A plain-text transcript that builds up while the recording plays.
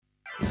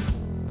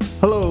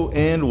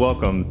and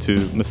welcome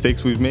to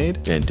Mistakes We've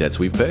Made and Debts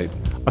We've Paid,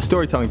 a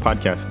storytelling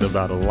podcast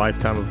about a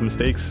lifetime of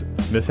mistakes,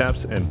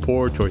 mishaps, and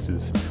poor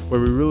choices,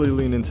 where we really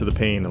lean into the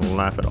pain and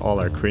laugh at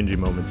all our cringy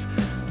moments.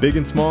 Big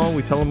and small,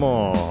 we tell them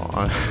all.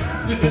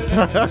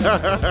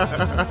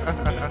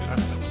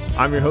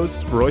 I'm your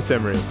host, Royce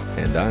Emery.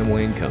 And I'm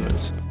Wayne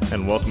Cummins.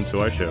 And welcome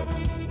to our show.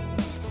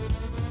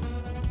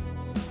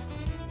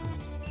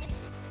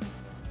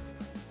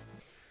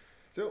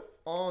 So,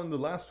 on the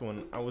last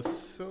one, I was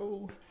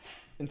so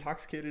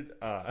intoxicated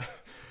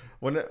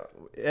when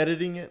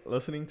editing it,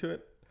 listening to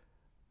it.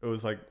 It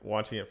was like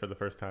watching it for the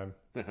first time.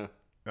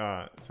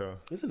 So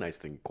there's a nice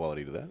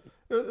quality to that.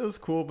 It was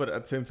cool, but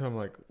at the same time,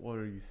 like, what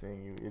are you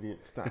saying, you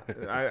idiot? Stop.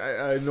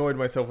 I annoyed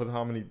myself with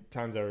how many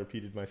times I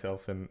repeated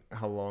myself and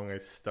how long I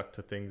stuck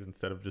to things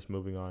instead of just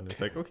moving on.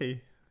 It's like, okay, you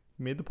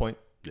made the point.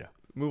 Yeah.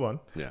 Move on.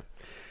 Yeah.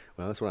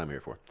 Well, that's what I'm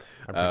here for.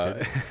 I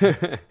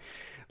appreciate it.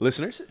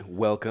 Listeners,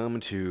 welcome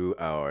to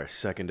our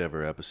second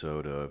ever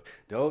episode of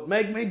Don't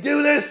Make Me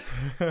Do This!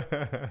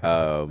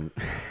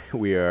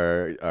 We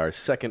are our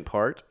second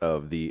part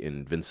of the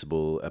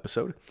Invincible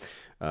episode,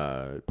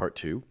 part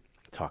 2,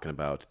 talking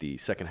about the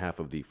second half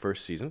of the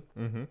first season.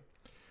 Mm-hmm.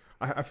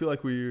 I feel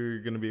like we're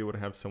going to be able to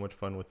have so much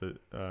fun with the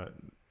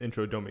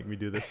intro, Don't Make Me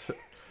Do This.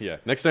 Yeah,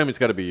 next time it's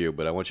got to be you,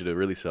 but I want you to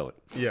really sell it.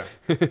 Yeah.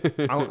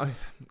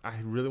 I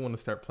really want to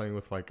start playing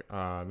with like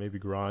maybe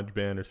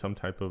GarageBand or some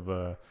type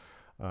of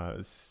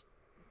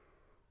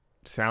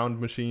sound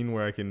machine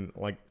where I can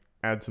like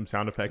add some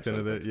sound effects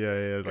into it.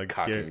 Yeah, like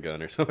cocking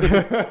gun or something.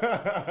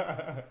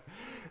 That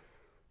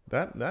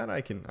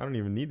I don't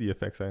even need the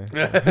effects. That's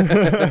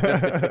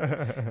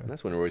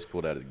when Royce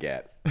pulled out his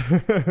gat.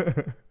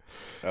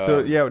 So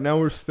yeah, now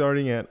we're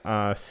starting at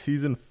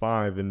season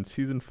 5, and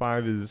season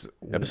 5 is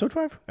episode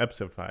 5.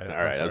 Episode 5. All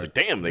right, I was like,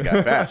 damn, they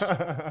got fast.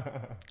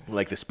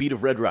 Like the speed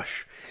of Red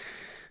Rush,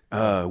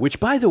 which,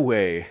 by the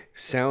way,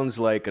 sounds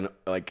like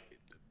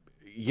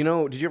you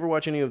know, did you ever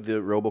watch any of the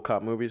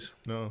RoboCop movies?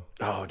 No.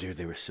 Oh, dude,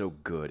 they were so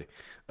good,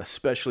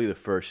 especially the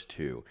first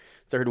 2.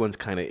 Third one's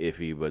kind of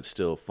iffy, but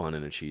still fun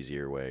in a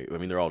cheesier way. I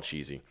mean, they're all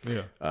cheesy.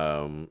 Yeah.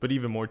 But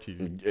even more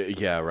cheesy.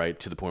 Yeah, right.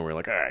 To the point where you're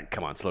like, all right,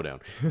 come on, slow down.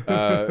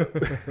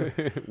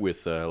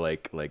 With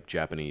like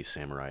Japanese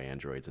samurai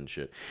androids and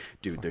shit.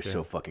 Dude, they're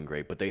so fucking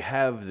great. But they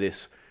have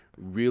this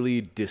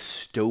really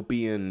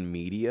dystopian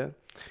media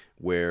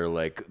where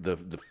like the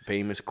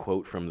famous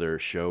quote from their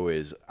show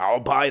is,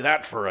 "I'll buy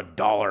that for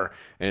 $1."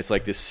 And it's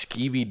like this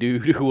skeevy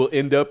dude who will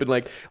end up in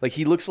like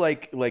he looks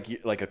like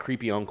a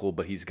creepy uncle,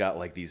 but he's got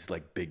like these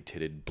like big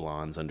titted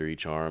blondes under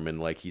each arm, and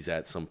like he's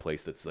at some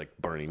place that's like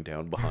burning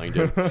down behind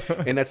him.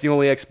 And that's the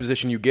only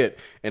exposition you get.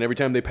 And every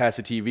time they pass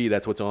a TV,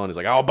 that's what's on. Is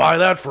like, "I'll buy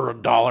that for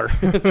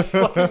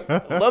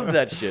 $1." I love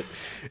that shit.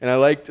 And I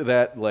liked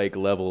that like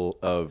level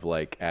of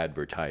like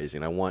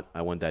advertising. I want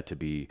that to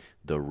be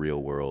the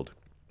real world.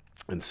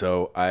 And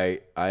so I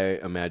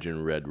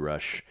imagine Red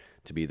Rush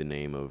to be the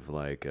name of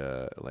like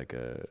a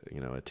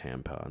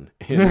tampon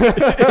in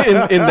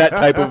that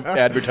type of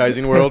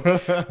advertising world.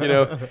 You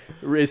know,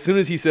 as soon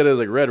as he said it, I was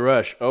like, Red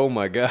Rush, oh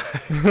my god.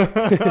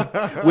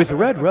 With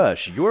Red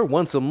Rush, your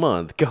once a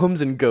month comes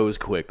and goes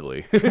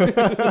quickly.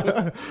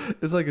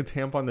 It's like a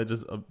tampon that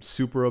just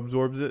super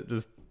absorbs it,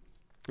 just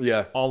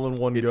all in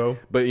one go.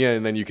 But yeah,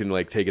 and then you can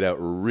like take it out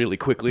really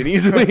quickly and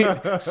easily.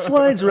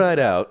 Slides right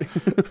out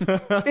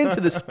into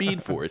the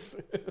Speed Force.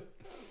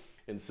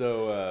 And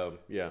so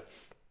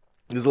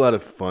there's a lot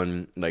of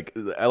fun. Like,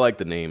 I like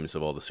the names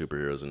of all the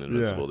superheroes in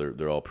Invincible. Yeah.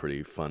 They're all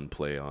pretty fun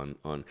play on.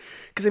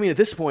 Because I mean, at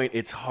this point,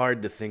 it's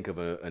hard to think of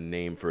a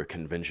name for a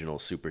conventional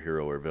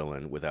superhero or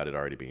villain without it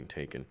already being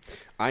taken.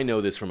 I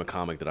know this from a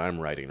comic that I'm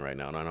writing right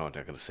now, and I'm not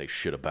going to say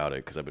shit about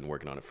it because I've been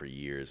working on it for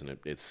years, and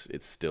it's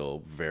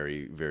still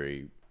very,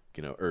 very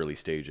early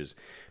stages.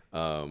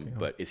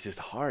 But it's just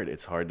hard.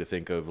 It's hard to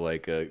think of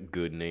like a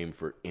good name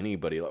for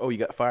anybody. Like, oh, you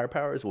got fire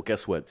powers? Well,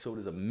 guess what? So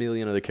does a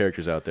million other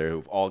characters out there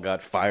who've all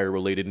got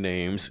fire-related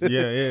names.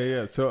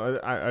 Yeah. So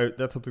I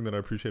that's something that I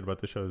appreciate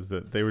about the show is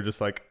that they were just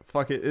like,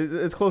 fuck it.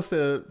 It's close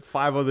to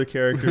 5 other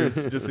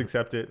characters. Just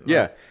accept it.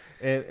 Yeah.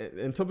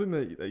 And something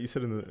that you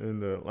said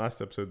in the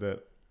last episode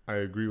that I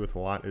agree with a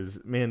lot is,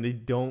 man, they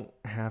don't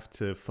have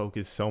to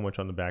focus so much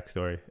on the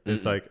backstory.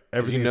 It's like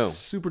everything is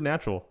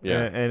supernatural.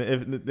 Yeah.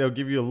 And if they'll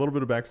give you a little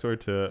bit of backstory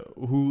to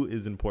who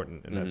is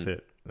important, and that's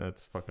it.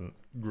 That's fucking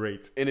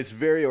great. And it's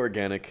very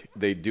organic.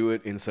 They do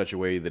it in such a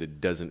way that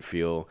it doesn't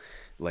feel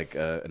like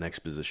an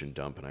exposition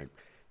dump, and I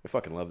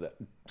fucking love that.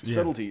 Yeah.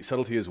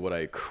 Subtlety is what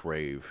I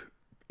crave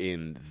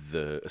in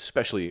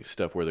especially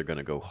stuff where they're going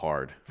to go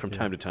hard from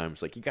time to time.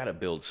 It's like, you got to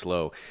build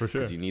slow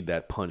because you need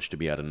that punch to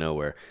be out of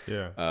nowhere.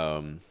 Yeah.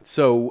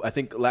 So I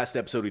think last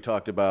episode we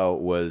talked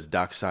about was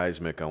Doc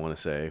Seismic, I want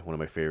to say, one of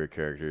my favorite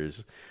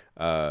characters,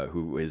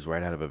 who is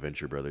right out of a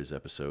Venture Brothers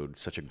episode.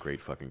 Such a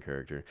great fucking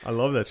character. I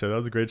love that show. That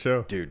was a great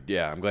show. Dude,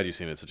 yeah, I'm glad you've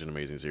seen it. It's such an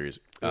amazing series.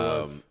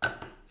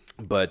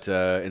 But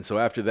and so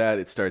after that,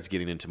 it starts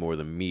getting into more of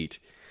the meat.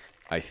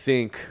 I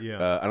think,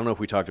 I don't know if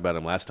we talked about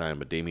him last time,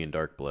 but Damien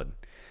Darkblood.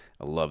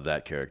 I love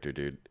that character,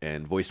 dude.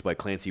 And voiced by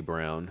Clancy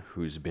Brown,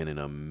 who's been in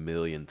a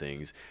million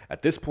things.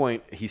 At this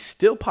point, he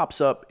still pops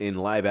up in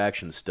live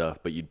action stuff,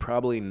 but you'd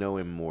probably know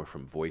him more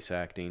from voice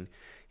acting.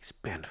 He's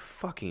been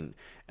fucking...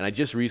 And I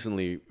just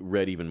recently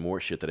read even more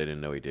shit that I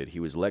didn't know he did.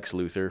 He was Lex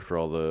Luthor for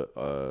all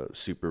the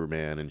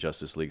Superman and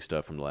Justice League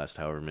stuff from the last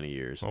however many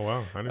years. Oh,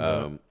 wow. I didn't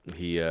know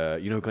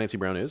that. You know who Clancy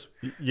Brown is?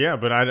 Yeah,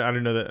 but I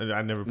didn't know that.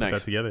 I never put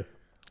that together.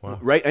 Wow.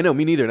 Right? I know,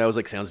 me neither. And I was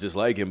like, sounds just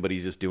like him, but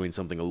he's just doing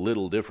something a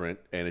little different.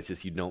 And it's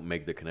just, you don't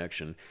make the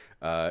connection.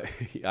 I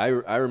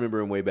remember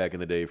him way back in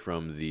the day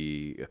from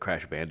the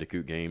Crash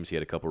Bandicoot games. He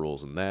had a couple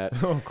roles in that.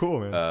 Oh, cool,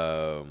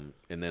 man.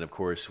 And then, of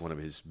course, one of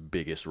his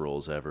biggest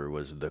roles ever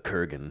was the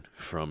Kurgan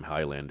from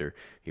Highlander.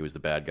 He was the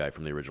bad guy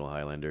from the original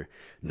Highlander.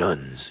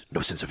 Nuns,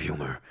 no sense of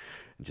humor.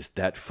 And just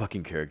that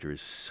fucking character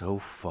is so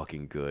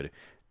fucking good.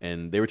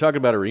 And they were talking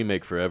about a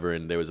remake forever,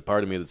 and there was a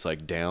part of me that's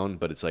like down,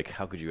 but it's like,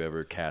 how could you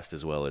ever cast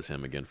as well as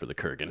him again for the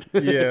Kurgan?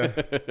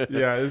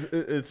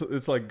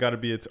 It's like got to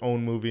be its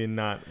own movie and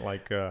not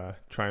like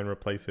try and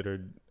replace it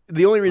or.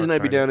 The only reason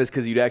I'd be down is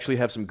because you'd actually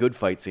have some good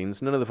fight scenes.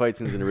 None of the fight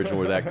scenes in the original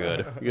were that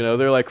good. You know,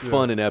 they're like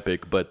fun and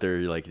epic, but they're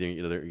like,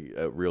 you know,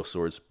 they're real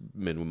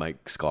swordsmen might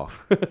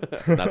scoff.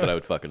 Not that I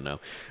would fucking know.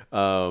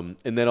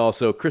 And then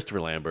also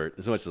Christopher Lambert.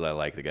 As much as I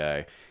like the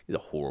guy, he's a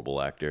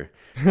horrible actor.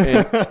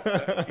 And,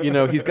 you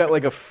know, he's got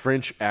like a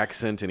French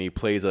accent, and he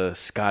plays a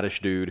Scottish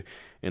dude.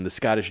 And the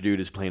Scottish dude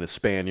is playing a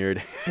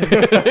Spaniard in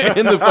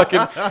the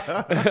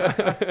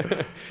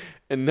fucking.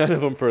 And none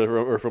of them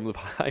are from the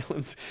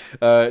Highlands.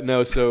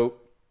 No, so.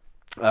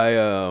 What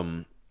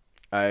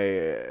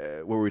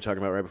were we talking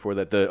about right before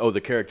that?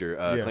 The character,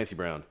 Clancy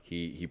Brown.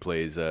 He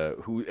plays,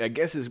 who I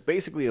guess is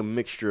basically a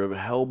mixture of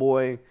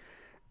Hellboy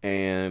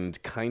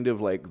and kind of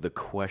like the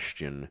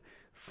Question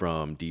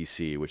from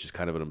DC, which is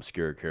kind of an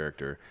obscure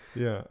character.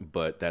 Yeah.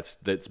 But that's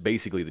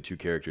basically the two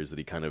characters that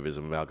he kind of is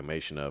an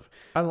amalgamation of.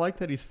 I like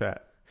that he's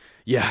fat.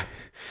 Yeah,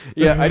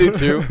 I do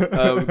too.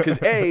 Because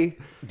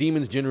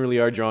demons generally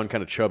are drawn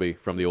kind of chubby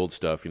from the old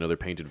stuff. You know, they're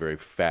painted very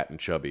fat and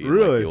chubby.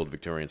 Really, like the old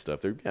Victorian stuff.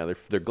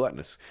 They're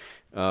gluttonous.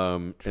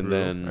 And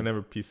then I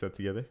never pieced that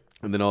together.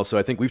 And then also,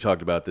 I think we've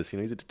talked about this. You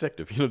know, he's a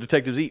detective. You know,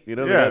 detectives eat. You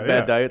know, they got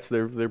bad diets.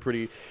 They're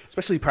pretty,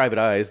 especially private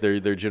eyes.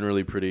 They're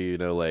generally pretty. You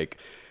know, like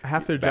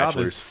half their job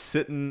is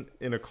sitting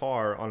in a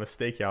car on a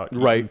stakeout,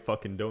 eating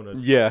fucking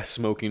donuts. Yeah,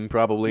 smoking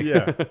probably.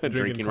 Yeah,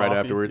 drinking right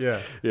afterwards.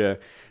 Yeah.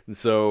 And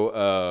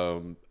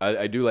so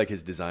I do like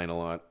his design a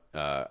lot.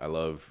 I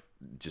love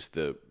just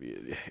the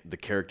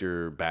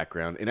character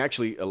background, and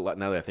actually, a lot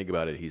now that I think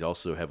about it, he's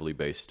also heavily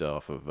based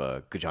off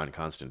of John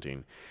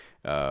Constantine.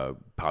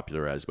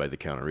 Popularized by the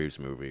Keanu Reeves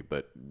movie,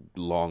 but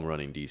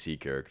long-running DC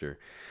character.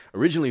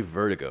 Originally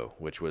Vertigo,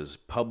 which was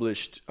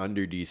published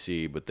under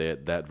DC, but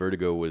that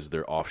Vertigo was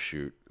their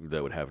offshoot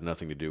that would have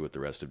nothing to do with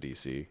the rest of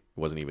DC. It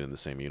wasn't even in the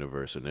same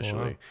universe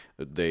initially.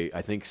 Wow.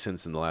 I think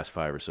since in the last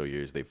 5 or so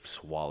years, they've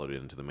swallowed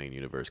it into the main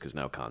universe, because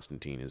now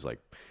Constantine is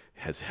like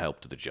has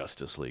helped the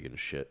Justice League and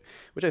shit,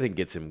 which I think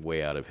gets him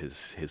way out of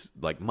his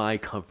like my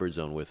comfort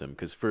zone with him,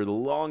 because for the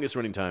longest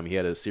running time he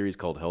had a series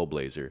called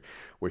Hellblazer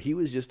where he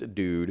was just a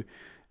dude,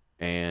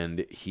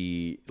 and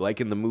he,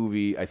 like in the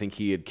movie, I think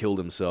he had killed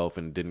himself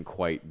and didn't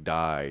quite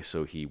die,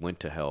 so he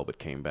went to hell but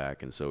came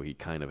back, and so he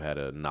kind of had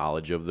a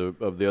knowledge of the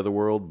other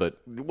world,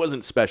 but it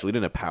wasn't special. He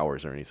didn't have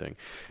powers or anything,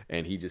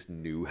 and he just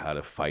knew how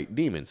to fight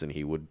demons, and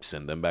he would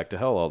send them back to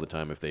hell all the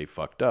time if they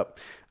fucked up,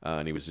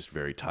 and he was just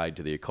very tied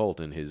to the occult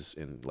in his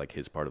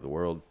part of the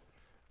world.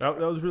 That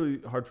was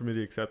really hard for me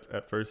to accept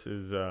at first,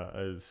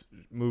 as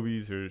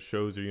movies or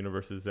shows or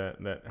universes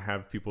that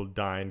have people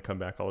die and come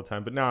back all the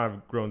time. But now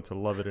I've grown to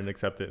love it and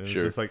accept it, and it's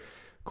just like,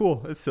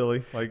 cool, it's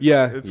silly, like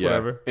it's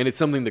whatever. And it's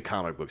something the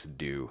comic books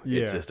do.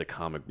 Yeah. It's just a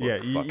comic book.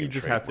 Yeah, you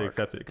just have to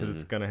accept it because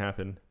it's gonna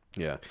happen.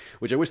 Yeah,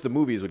 which I wish the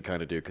movies would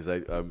kind of do, because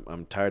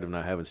I'm tired of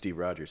not having Steve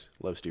Rogers.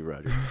 Love Steve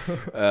Rogers.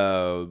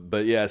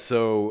 But yeah,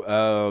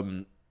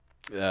 so.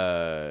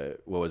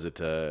 What was it?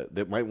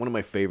 One of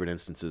my favorite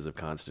instances of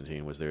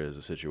Constantine was there is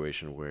a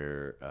situation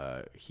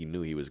where he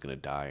knew he was going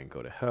to die and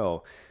go to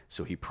hell,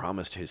 so he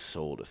promised his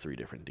soul to 3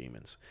 different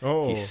demons.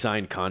 Oh. He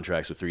signed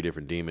contracts with 3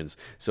 different demons.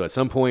 So at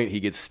some point he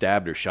gets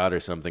stabbed or shot or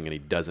something, and he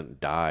doesn't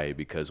die,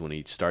 because when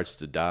he starts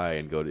to die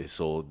and his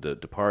soul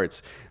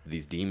departs,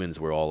 these demons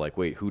were all like,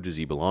 "Wait, who does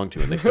he belong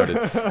to?" And they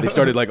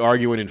started like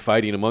arguing and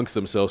fighting amongst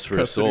themselves for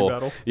his soul.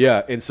 Battle.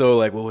 Yeah, and so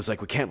like, well, it was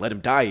like, we can't let him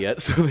die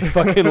yet, so they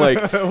fucking like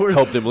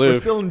helped him live. We're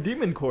still in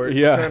demon court,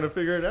 trying to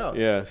figure it out.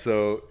 Yeah,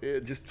 so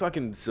just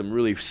fucking some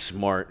really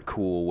smart,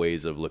 cool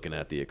ways of looking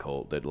at the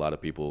occult that a lot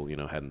of people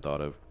hadn't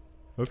thought of.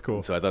 That's cool.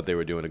 And so I thought they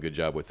were doing a good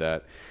job with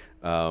that.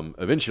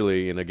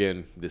 Eventually, and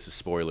again, this is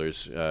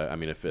spoilers. I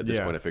mean, if at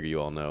this point I figure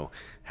you all know,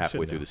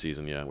 halfway through the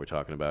season, we're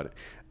talking about it.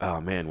 Oh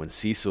man, when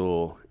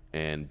Cecil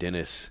and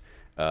Dennis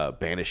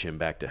banish him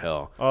back to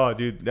hell. Oh,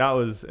 dude, that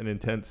was an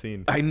intense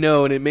scene. I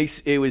know, and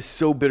it was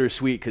so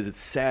bittersweet because it's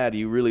sad.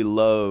 You really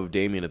love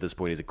Damien at this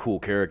point. He's a cool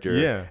character.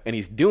 Yeah. And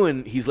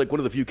he's like one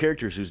of the few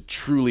characters who's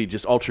truly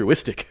just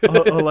altruistic.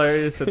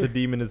 Hilarious that the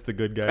demon is the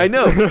good guy. I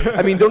know.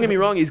 I mean, don't get me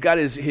wrong. He's got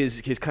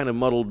his kind of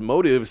muddled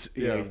motives.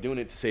 You know, Yeah. he's doing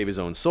it to save his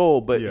own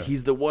soul, but Yeah.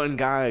 he's the one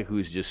guy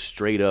who's just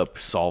straight up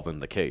solving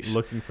the case.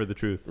 Looking for the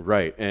truth.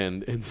 Right,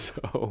 and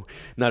so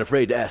not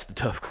afraid to ask the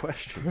tough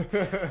questions.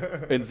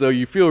 And so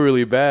you feel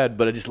really bad,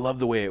 but I just love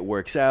the way it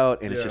works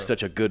out, and it's just Yeah.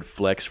 such a good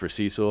flex for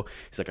Cecil.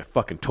 He's like, I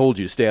fucking told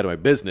you to stay out of my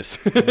business.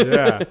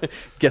 Yeah.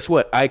 Guess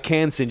what? I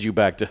can send you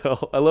back to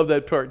hell. I love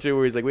that part too,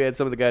 where he's like, we had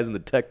some of the guys in the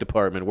tech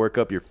department work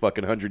up your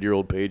fucking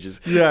 100-year-old pages.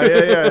 Yeah.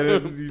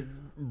 And he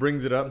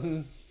brings it up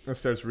and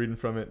starts reading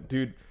from it.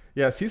 Dude,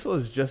 yeah, Cecil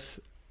is just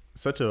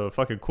such a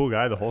fucking cool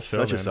guy the whole show,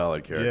 Such man. a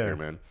solid character, Yeah.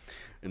 man.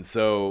 And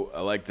so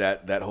I like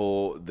that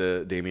whole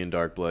the Damien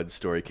Darkblood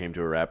story came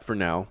to a wrap for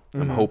now.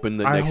 I'm hoping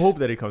that I hope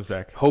that he comes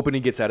back. hoping he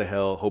gets out of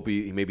hell. Hope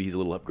maybe he's a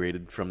little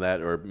upgraded from that,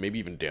 or maybe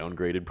even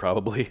downgraded,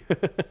 probably.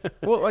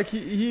 Well, like he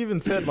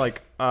even said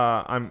like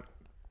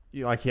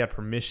like he had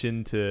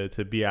permission to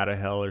be out of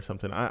hell or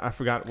something. I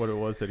forgot what it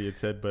was that he had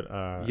said, but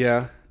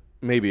Yeah,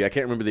 maybe. I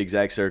can't remember the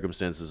exact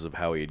circumstances of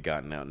how he had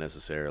gotten out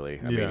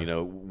necessarily. I Yeah. mean, you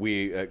know,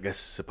 we I guess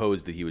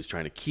supposed that he was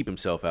trying to keep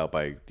himself out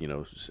by, you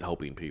know,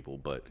 helping people,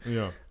 but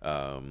yeah.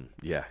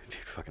 yeah,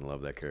 fucking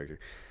love that character.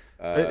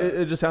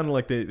 It just sounded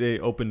like they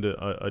opened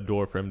a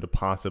door for him to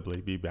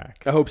possibly be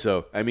back. I hope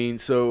so. I mean,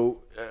 so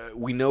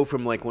we know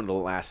from like one of the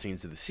last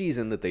scenes of the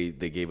season that they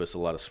gave us a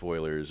lot of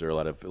spoilers or a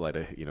lot of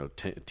you know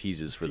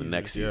teases for the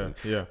next season.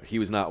 Yeah. He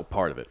was not a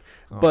part of it,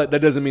 but that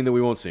doesn't mean that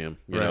we won't see him.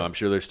 You know, Right. I'm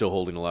sure they're still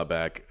holding a lot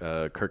back.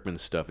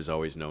 Kirkman's stuff is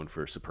always known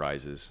for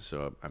surprises,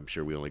 so I'm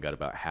sure we only got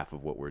about half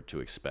of what we're to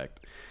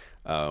expect.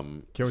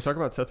 Can we talk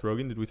about Seth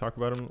Rogen? Did we talk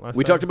about him last time?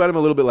 We talked about him a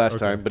little bit last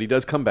Okay. time, but he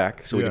does come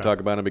back, so we can Yeah. talk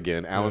about him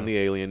again. Alan Yeah. the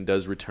Alien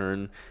does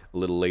return a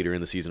little later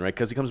in the season, right?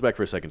 Because he comes back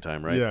for a second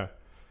time, right? Yeah.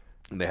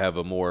 And they have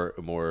a more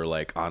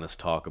like honest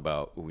talk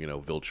about, you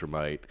know,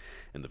 Viltrumite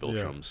and the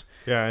Viltrums.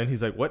 Yeah, and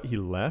he's like, "What? He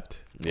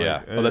left?" Yeah.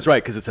 Like, Oh, that's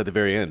right, because it's at the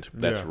very end.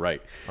 That's Yeah.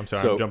 right. I'm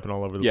sorry, So- I'm jumping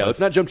all over the Yeah, place. let's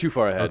not jump too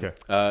far ahead.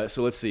 Okay.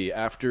 So let's see.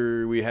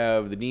 After we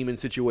have the demon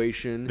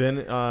situation. Then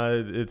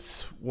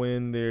it's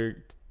when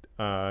they're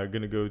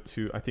gonna go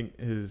to. I think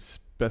his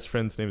best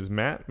friend's name is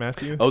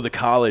Matthew. Oh, the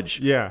college.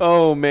 Yeah.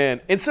 Oh, man.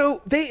 And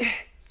so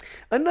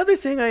another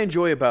thing I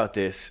enjoy about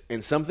this,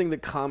 and something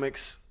that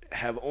comics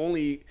have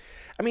only,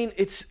 I mean,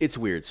 it's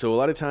weird. So a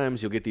lot of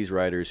times you'll get these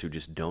writers who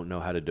just don't know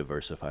how to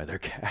diversify their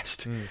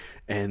cast,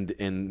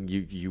 and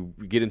you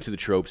get into the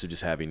tropes of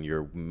just having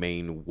your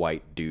main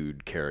white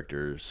dude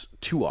characters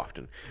too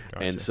often.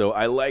 And so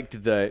I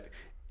liked that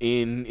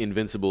in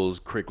Invincible's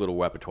quick little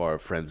repertoire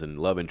of friends and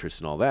love interests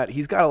and all that,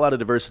 he's got a lot of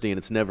diversity, and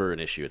it's never an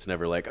issue. It's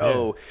never like,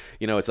 oh,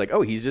 you know, it's like,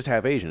 oh, he's just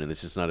half Asian, and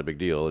it's just not a big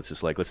deal. It's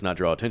just like, let's not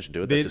draw attention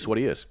to it. That's just what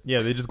he is. Yeah,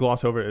 they just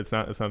gloss over it. It's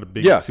not a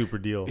big super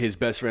deal. His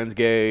best friend's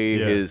gay,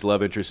 Yeah. his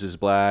love interest is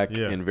black,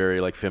 Yeah. and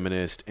very like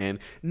feminist, and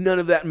none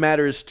of that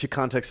matters to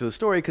context of the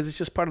story because it's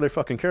just part of their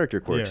fucking character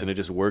quirks, Yeah. and it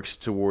just works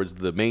towards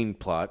the main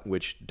plot,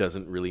 which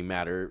doesn't really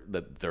matter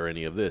that they're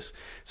any of this.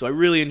 So I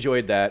really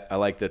enjoyed that. I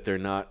like that they're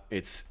not.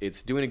 It's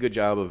doing a good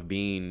job of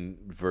being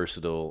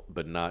versatile,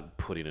 but not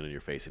putting it in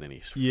your face in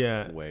any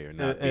way, or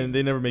not. And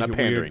they never make not it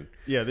pandering. weird.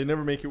 Yeah, they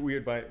never make it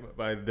weird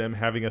by them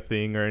having a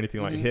thing or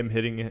anything like him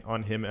hitting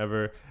on him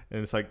ever.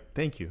 And it's like,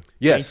 thank you.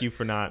 Yes. Thank you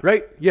for not.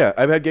 Right? Yeah,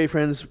 I've had gay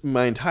friends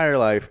my entire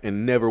life,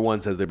 and never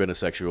once has there been a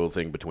sexual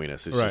thing between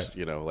us. It's Right. just,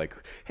 you know, like,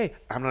 hey,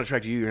 I'm not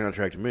attracted to you, you're not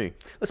attracted to me.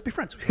 Let's be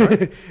friends.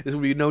 This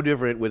would be no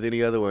different with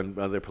any other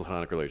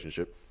platonic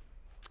relationship.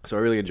 So I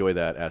really enjoy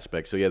that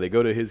aspect. So yeah, they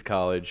go to his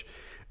college,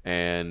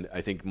 and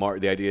I think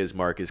the idea is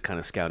Mark is kind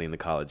of scouting the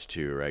college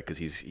too, right? Because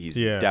he's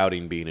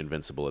doubting being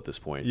invincible at this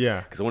point.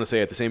 Yeah. Because I want to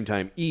say at the same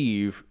time,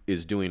 Eve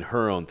is doing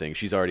her own thing.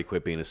 She's already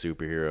quit being a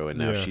superhero, and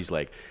now she's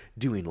like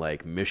doing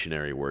like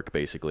missionary work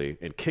basically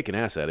and kicking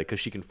ass at it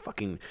because she can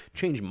fucking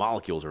change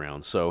molecules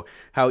around. So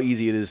how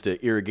easy it is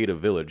to irrigate a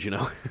village, you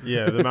know?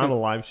 Yeah, the amount of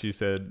lives she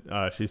said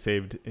she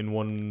saved in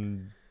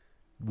 1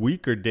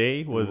 week or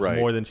day was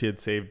more than she had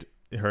saved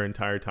her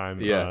entire time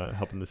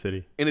helping the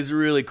city. And it's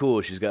really cool.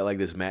 She's got like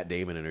this Matt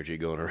Damon energy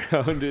going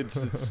around.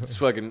 It's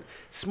fucking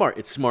smart.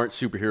 It's smart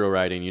superhero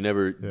writing. You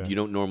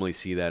don't normally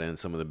see that in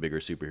some of the bigger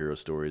superhero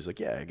stories. Like,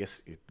 yeah, I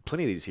guess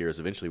plenty of these heroes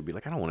eventually would be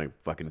like, I don't want to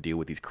fucking deal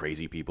with these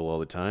crazy people all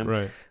the time.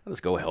 Right. Let's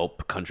go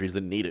help countries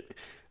that need it.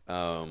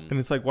 And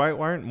it's like, why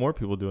aren't more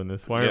people doing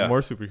this? Why aren't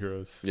more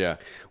superheroes? Yeah.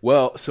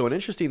 Well, so an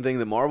interesting thing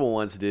that Marvel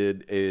once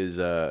did is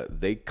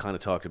they kind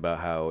of talked about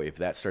how if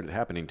that started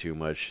happening too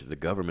much, the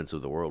governments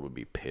of the world would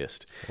be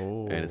pissed.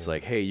 Oh. And it's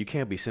like, hey, you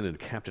can't be sending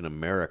Captain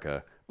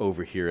America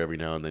over here every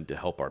now and then to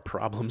help our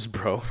problems,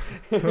 bro.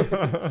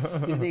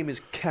 His name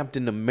is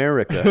Captain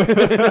America.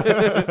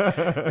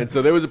 And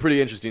so there was a pretty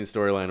interesting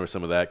storyline where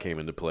some of that came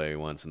into play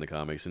once in the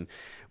comics. And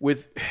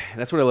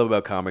that's what I love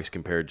about comics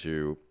compared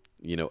to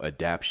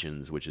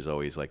adaptions, which is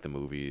always like the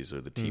movies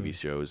or the TV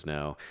shows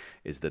now,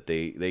 is that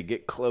they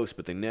get close,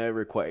 but they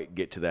never quite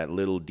get to that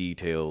little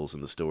details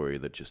in the story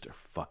that just are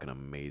fucking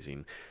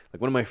amazing.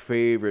 Like one of my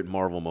favorite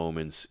Marvel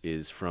moments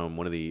is from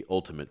one of the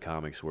Ultimate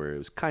comics where it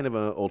was kind of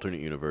an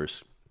alternate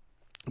universe,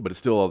 but it's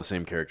still all the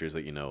same characters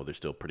that they're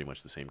still pretty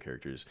much the same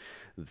characters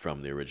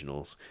from the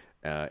originals.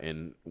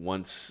 And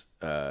once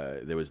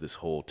there was this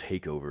whole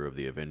takeover of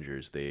the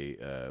Avengers,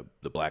 the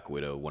Black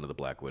Widow, one of the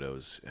Black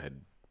Widows,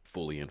 had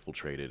fully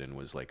infiltrated and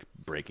was like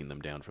breaking them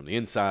down from the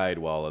inside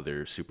while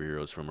other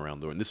superheroes from around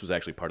the world. And this was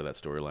actually part of that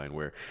storyline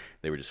where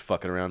they were just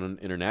fucking around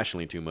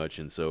internationally too much.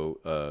 And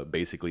so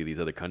basically these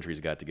other countries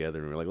got together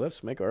and were like,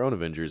 let's make our own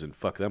Avengers and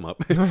fuck them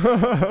up.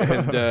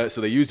 And so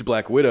they used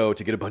Black Widow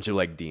to get a bunch of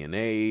like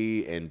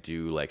DNA and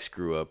do like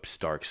screw up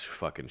Stark's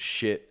fucking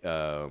shit.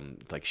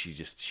 Like she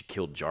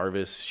killed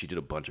Jarvis. She did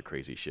a bunch of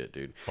crazy shit,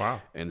 dude.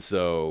 Wow. And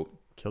so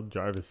killed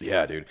Jarvis.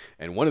 Yeah, dude.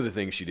 And one of the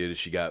things she did is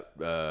she got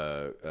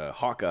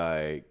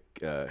Hawkeye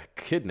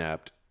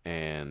kidnapped,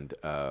 and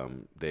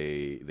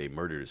they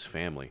murdered his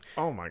family.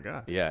 Oh my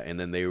god. Yeah, and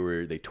then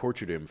they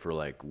tortured him for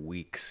like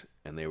weeks,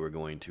 and they were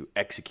going to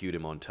execute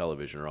him on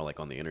television or like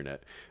on the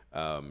internet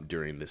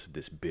during this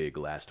big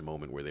last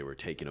moment where they were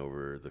taking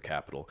over the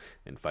Capitol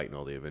and fighting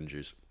all the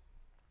Avengers.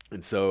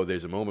 And so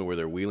there's a moment where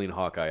they're wheeling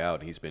Hawkeye out,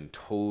 and he's been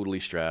totally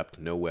strapped,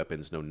 no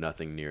weapons, no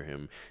nothing near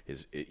him,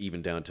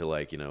 even down to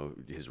like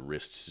his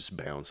wrists just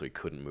bound so he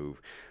couldn't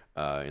move.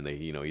 And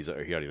he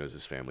already knows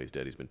his family's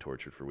dead. He's been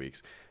tortured for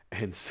weeks.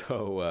 And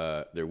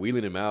so they're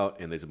wheeling him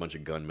out, and there's a bunch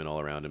of gunmen all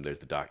around him. There's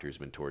the doctor who's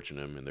been torturing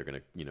him, and they're going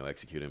to,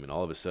 execute him. And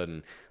all of a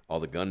sudden, all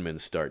the gunmen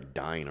start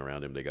dying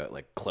around him. They got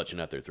like clutching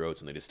at their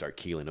throats, and they just start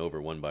keeling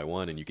over one by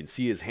one. And you can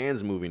see his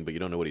hands moving, but you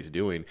don't know what he's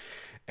doing.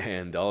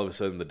 And all of a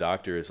sudden, the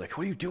doctor is like,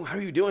 "What are you doing? How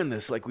are you doing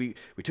this? Like, we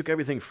took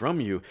everything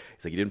from you."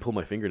 He's like, "You didn't pull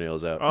my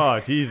fingernails out." Oh,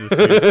 Jesus,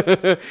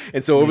 dude.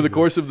 And so over the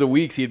course of the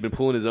weeks, he had been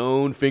pulling his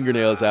own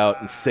fingernails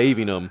out and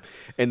saving them.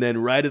 And then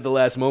right at the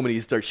last moment, he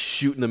starts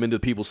shooting them into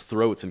people's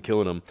throats and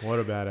killing them. What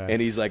a badass.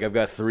 And he's like, "I've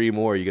got 3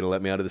 more. Are you going to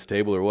let me out of this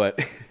table or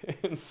what?"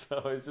 And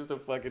so it's just a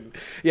fucking...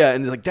 Yeah,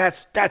 and he's like,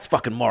 that's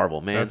fucking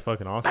Marvel, man. That's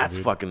fucking awesome,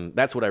 dude.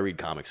 That's what I read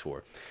comics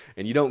for.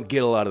 And you don't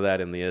get a lot of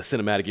that in the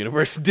cinematic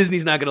universe.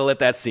 Disney's not going to let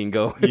that scene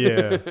go.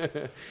 Yeah.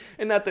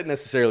 And not that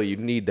necessarily you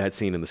need that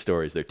scene in the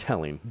stories they're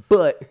telling,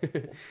 but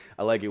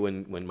I like it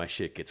when my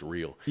shit gets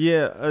real.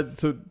 Yeah,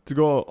 so to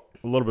go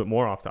a little bit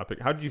more off topic,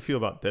 how did you feel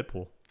about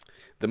Deadpool?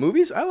 The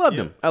movies? I loved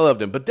him. I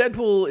loved him. But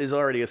Deadpool is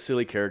already a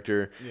silly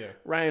character. Yeah.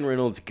 Ryan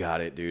Reynolds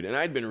got it, dude. And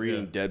I'd been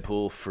reading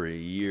Deadpool for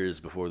years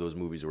before those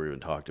movies were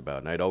even talked about.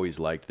 And I'd always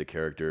liked the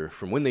character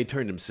from when they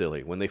turned him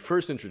silly. When they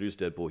first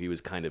introduced Deadpool, he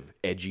was kind of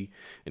edgy.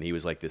 And he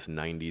was like this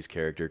 90s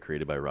character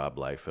created by Rob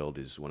Liefeld.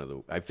 He's one of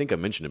the... I think I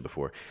mentioned it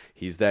before.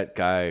 He's that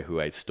guy who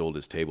I stole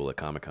his table at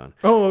Comic-Con.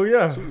 Oh,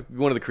 yeah. So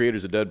one of the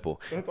creators of Deadpool.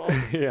 That's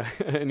awesome. Yeah.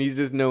 And he's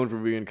just known for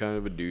being kind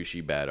of a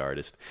douchey, bad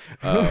artist.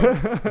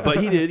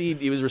 But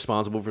he was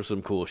responsible for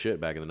some cool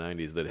shit back in the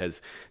 90s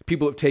that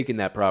people have taken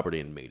that property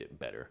and made it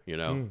better,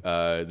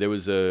 There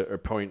was a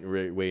point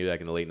way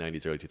back in the late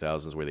 90s, early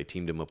 2000s where they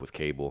teamed him up with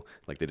Cable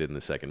like they did in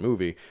the second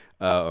movie,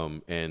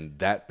 and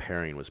that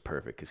pairing was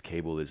perfect because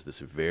Cable is this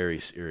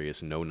very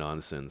serious,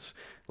 no-nonsense,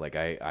 like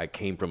I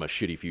came from a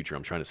shitty future,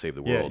 I'm trying to save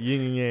the world. Yeah,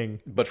 yin and yang.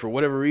 But for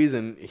whatever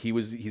reason,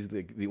 he's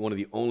one of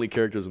the only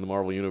characters in the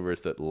Marvel Universe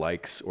that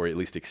likes or at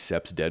least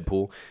accepts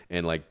Deadpool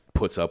and like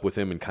puts up with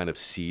him and kind of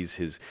sees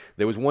his...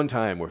 There was one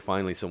time where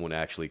finally someone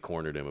actually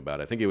cornered him about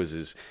it. I think it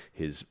was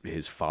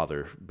his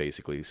father,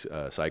 basically,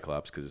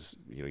 Cyclops, because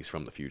he's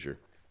from the future.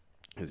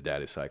 His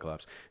dad is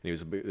Cyclops, and he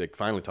was like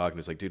finally talking.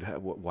 He's like, "Dude,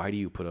 why do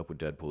you put up with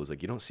Deadpool?" He's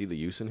like, "You don't see the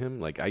use in him.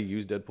 Like, I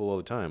use Deadpool all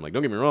the time. Like,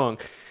 don't get me wrong,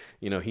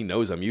 he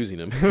knows I'm using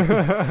him,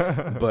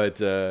 but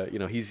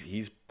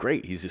he's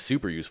great. He's a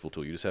super useful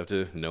tool. You just have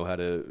to know how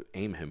to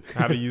aim him,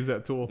 how to use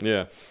that tool."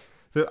 Yeah.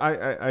 So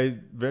I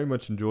very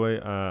much enjoy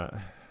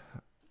a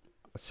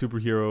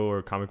superhero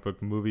or comic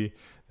book movie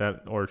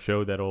or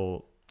show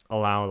that'll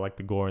allow like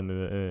the gore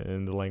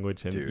and the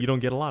language, and you don't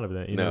get a lot of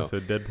that, know. So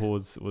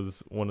Deadpool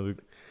was one of the...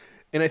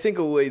 And I think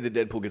a way that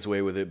Deadpool gets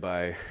away with it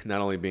by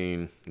not only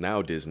being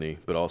now Disney,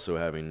 but also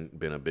having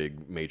been a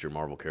big major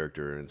Marvel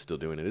character and still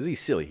doing it, is he's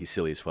silly. He's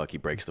silly as fuck. He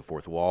breaks the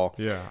fourth wall.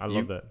 Yeah, I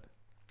love that.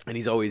 And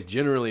he's always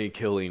generally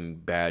killing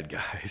bad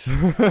guys.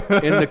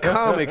 In the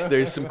comics,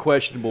 there's some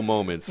questionable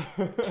moments.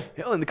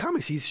 Hell, in the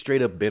comics, he's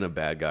straight up been a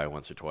bad guy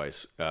once or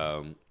twice.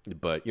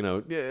 But,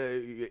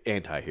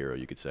 anti-hero,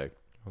 you could say.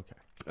 Okay.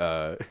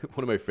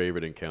 One of my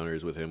favorite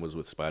encounters with him was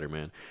with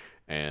Spider-Man.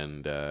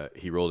 And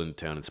he rolled into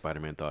town, and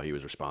Spider-Man thought he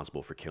was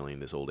responsible for killing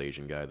this old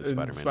Asian guy.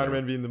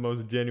 Spider-Man being the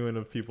most genuine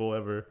of people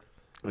ever.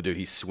 Oh, dude,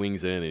 he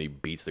swings in and he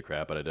beats the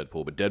crap out of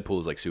Deadpool. But Deadpool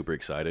is like super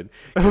excited.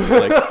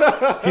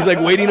 He's like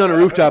waiting on a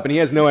rooftop, and he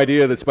has no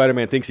idea that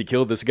Spider-Man thinks he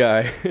killed this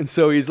guy. And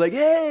so he's like,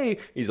 "Hey!"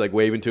 He's like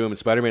waving to him, and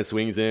Spider-Man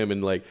swings him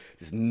and like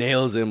just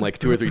nails him like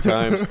 2 or 3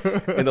 times.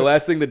 And the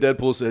last thing that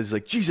Deadpool says is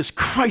like, "Jesus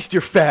Christ,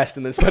 you're fast!"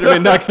 And then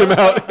Spider-Man knocks him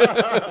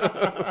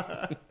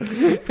out.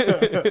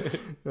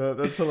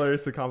 That's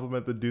hilarious to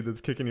compliment the dude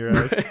that's kicking your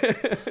ass.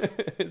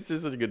 It's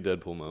just such a good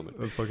Deadpool moment.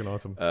 That's fucking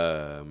awesome.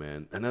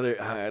 Man, I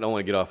don't want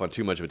to get off on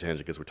too much of a tangent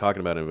because we're talking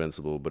about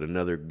Invincible, but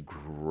another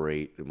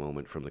great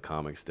moment from the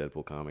comics,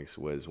 Deadpool comics,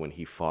 was when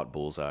he fought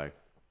Bullseye.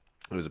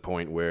 There was a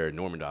point where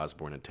Norman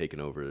Osborn had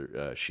taken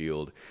over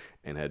S.H.I.E.L.D.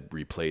 and had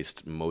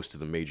replaced most of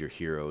the major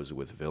heroes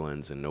with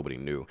villains, and nobody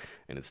knew.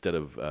 And instead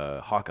of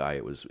Hawkeye,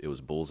 it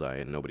was Bullseye,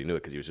 and nobody knew it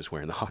because he was just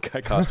wearing the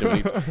Hawkeye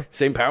costume.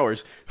 Same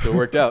powers, so it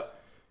worked out.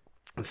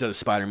 Instead of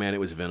Spider-Man, it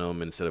was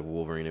Venom. Instead of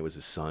Wolverine, it was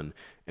his son.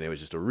 And it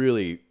was just a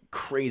really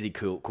crazy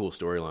cool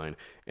storyline.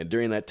 And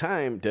during that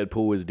time,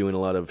 Deadpool was doing a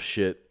lot of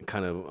shit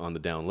kind of on the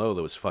down low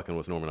that was fucking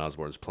with Norman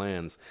Osborn's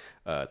plans,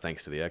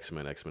 thanks to the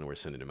X-Men. X-Men were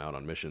sending him out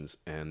on missions.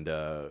 And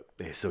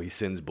so he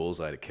sends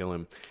Bullseye to kill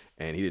him.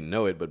 And he didn't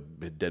know it, but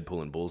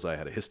Deadpool and Bullseye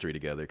had a history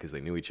together because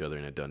they knew each other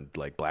and had done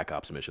like Black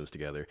Ops missions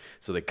together.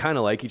 So they kind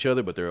of like each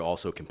other, but they're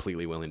also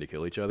completely willing to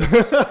kill each other.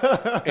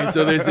 And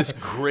so there's this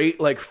great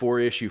like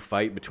 4-issue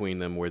fight between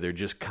them where they're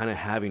just kind of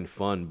having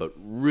fun, but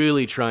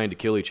really trying to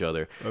kill each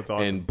other. That's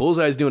awesome. And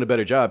Bullseye's doing a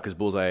better job because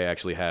Bullseye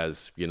actually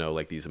has,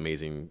 like these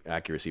amazing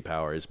accuracy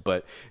powers,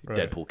 but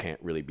Deadpool can't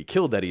really be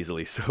killed that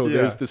easily. So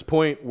there's this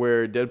point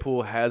where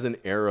Deadpool has an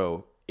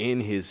arrow in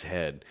his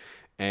head.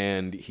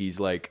 And he's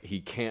like, he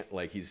can't,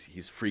 like, he's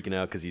freaking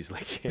out because he's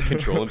like, can't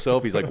control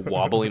himself. He's like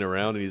wobbling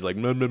around, and he's like,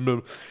 no, no,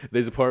 no.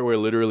 There's a part where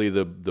literally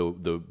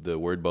the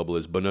word bubble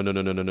is, but no, no,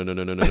 no, no, no, no,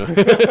 no, no, no.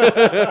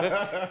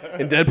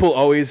 And Deadpool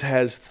always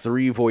has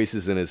 3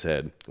 voices in his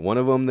head. One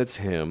of them that's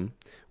him.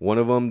 One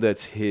of them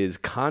that's his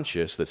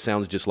conscious that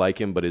sounds just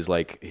like him, but is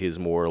like his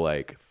more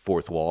like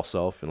fourth wall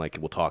self, and like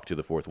will talk to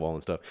the fourth wall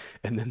and stuff.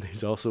 And then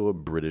there's also a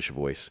British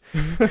voice.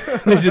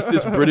 There's just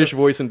this British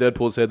voice in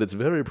Deadpool's head that's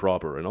very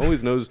proper and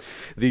always knows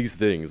these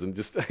things, and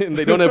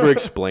they don't ever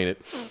explain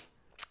it.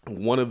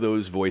 One of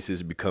those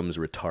voices becomes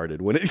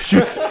retarded when it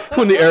shoots,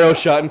 when the arrow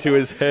shot into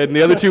his head, and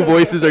the other 2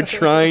 voices are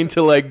trying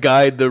to like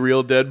guide the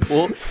real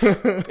Deadpool.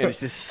 And it's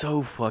just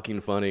so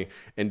fucking funny.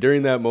 And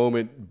during that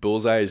moment,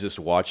 Bullseye is just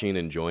watching,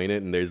 enjoying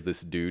it. And there's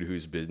this dude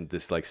who's been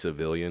this like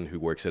civilian who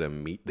works at a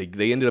meat.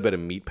 They ended up at a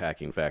meat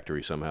packing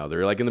factory somehow.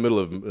 They're like in the middle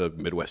of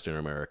Midwestern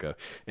America,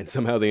 and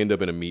somehow they end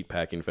up in a meat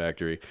packing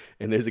factory.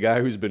 And there's a guy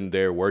who's been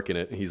there working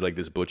it. He's like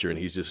this butcher, and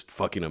he's just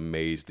fucking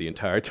amazed the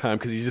entire time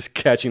because he's just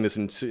catching this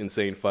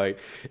insane fight.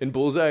 And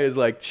Bullseye is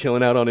like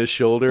chilling out on his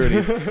shoulder, and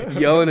he's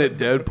yelling at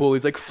Deadpool.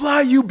 He's like,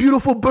 "Fly, you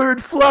beautiful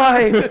bird,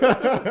 fly!"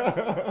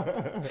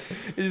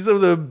 It's some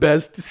of the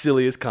best,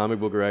 silliest comic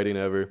book writing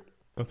ever.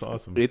 That's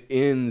awesome. It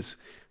ends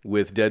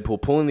with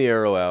Deadpool pulling the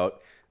arrow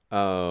out.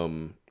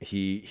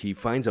 He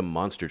finds a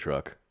monster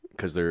truck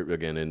because they're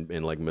again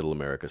in like middle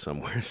America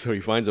somewhere. So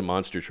he finds a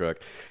monster truck,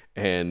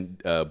 and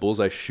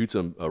Bullseye shoots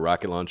a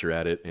rocket launcher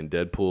at it, and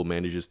Deadpool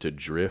manages to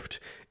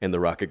drift, and the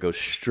rocket goes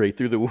straight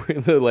through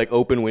the like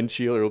open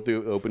windshield or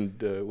open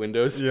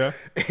windows. Yeah.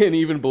 And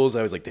even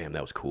Bullseye was like, "Damn,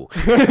 that was cool."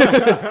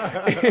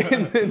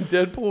 And then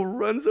Deadpool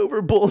runs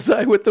over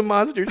Bullseye with the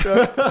monster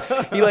truck.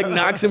 He like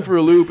knocks him for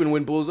a loop, and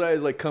when Bullseye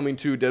is like coming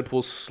to,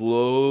 Deadpool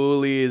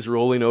slowly is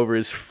rolling over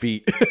his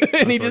feet,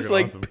 and he just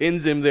like awesome.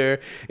 Pins him there.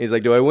 And he's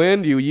like, "Do I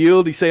win? Do you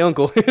yield?" He say,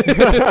 "Uncle." He's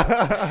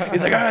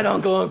like, "All right,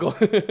 uncle."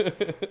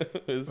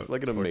 It's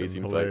like an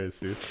amazing fight,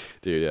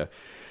 dude. Yeah.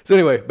 So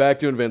anyway, back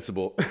to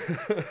Invincible.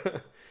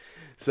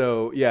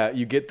 So yeah,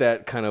 you get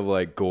that kind of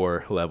like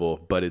gore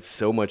level, but it's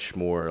so much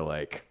more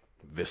like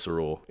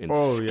visceral and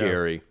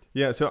scary.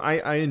 Yeah, so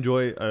I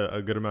enjoy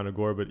a good amount of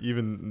gore, but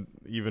even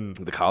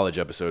the college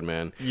episode,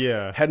 man.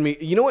 Yeah. Had me,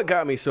 you know what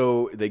got me?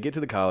 So they get to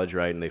the college,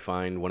 right, and they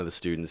find one of the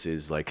students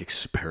is like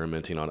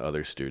experimenting on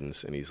other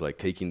students, and he's like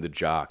taking the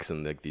jocks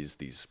and like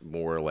these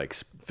more like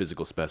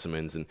physical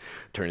specimens and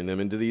turning them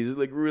into these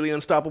like really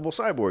unstoppable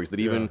cyborgs that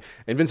even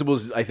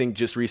Invincible's, I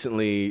think, isn't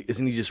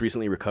he just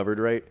recently recovered,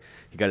 right?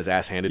 He got his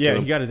ass handed to him.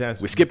 Yeah, he got his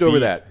ass We skipped over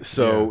that.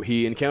 So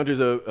he encounters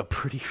a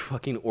pretty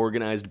fucking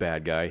organized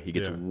bad guy. He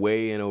gets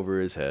way in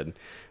over his head.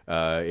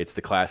 It's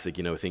the classic,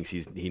 thinks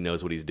he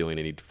knows what he's doing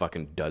and he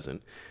fucking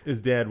doesn't. His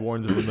dad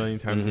warns him a million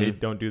times, "Hey,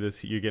 don't do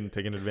this. You're getting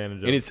taken advantage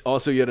of." And it's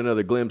also yet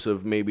another glimpse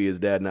of maybe his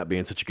dad not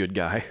being such a good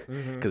guy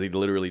because he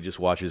literally just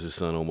watches his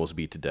son almost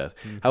beat to death.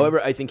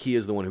 However, I think he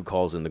is the one who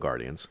calls in the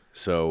Guardians.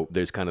 So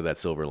there's kind of that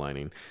silver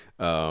lining.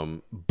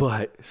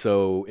 But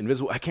so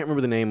Invisible, I can't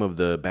remember the name of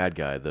the bad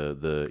guy.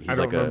 He's I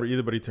don't remember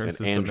either, but he turns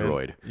an to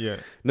android. Yeah.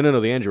 No,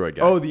 the android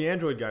guy. Oh, the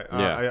android guy.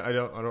 Yeah. I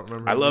don't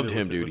remember. I loved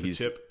him, dude. With He's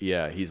the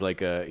chip. he's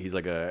like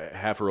a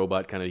half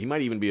robot kind of. He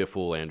might even be a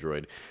full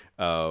android.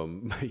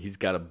 He's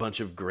got a bunch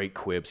of great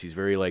quips. He's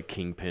very like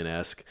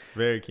Kingpin-esque.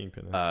 Very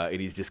Kingpin-esque.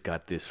 And he's just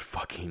got this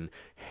fucking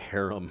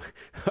harem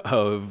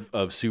of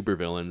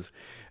supervillains.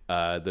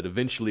 That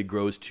eventually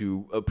grows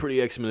to a pretty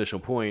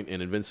exponential point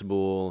in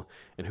Invincible.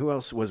 And who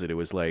else was it? It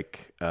was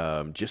like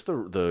just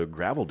the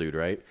gravel dude,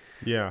 right?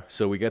 Yeah.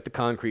 So we got the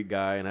concrete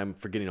guy, and I'm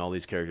forgetting all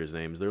these characters'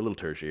 names. They're a little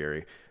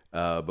tertiary.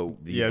 But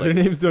he's Yeah, like, their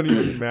names don't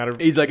even matter.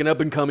 he's like an up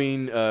and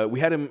coming. We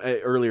had him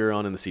earlier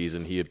on in the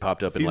season. He had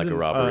popped up in like a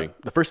robbery.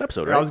 The first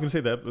episode, right? I was gonna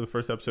say that the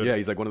first episode. Yeah,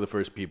 he's like one of the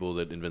first people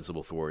that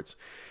Invincible thwarts,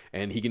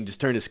 and he can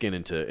just turn his skin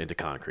into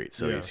concrete.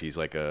 So Yeah. he's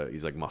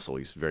like muscle.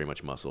 He's very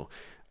much muscle.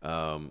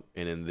 And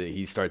then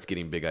he starts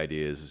getting big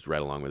ideas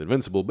right along with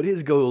Invincible, but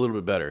his go a little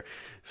bit better.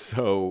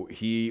 So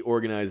he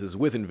organizes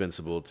with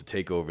Invincible to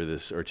take over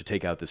this or to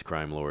take out this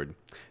crime lord,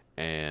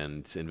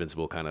 and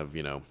Invincible kind of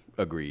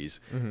agrees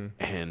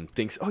and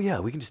thinks, oh yeah,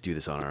 we can just do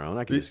this on our own.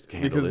 I can just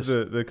handle because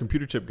this. the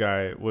computer chip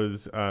guy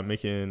was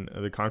making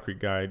the concrete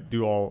guy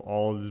do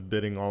all his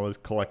bidding, all his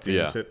collecting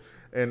Yeah. and shit.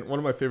 And one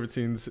of my favorite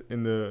scenes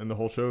in the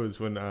whole show is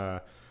when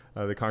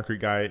the concrete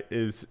guy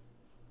is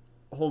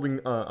holding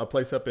a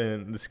place up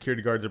and the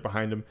security guards are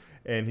behind him,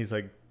 and he's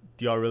like,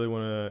 do y'all really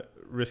want to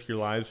risk your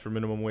lives for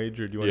minimum wage,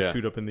 or do you want to Yeah.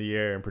 shoot up in the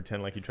air and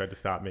pretend like you tried to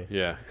stop me?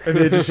 Yeah. And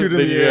they just shoot in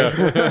the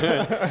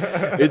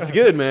air. It's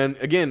good, man.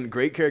 Again,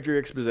 great character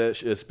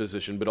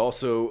exposition, but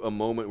also a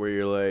moment where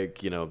you're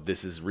like,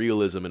 this is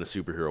realism in a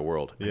superhero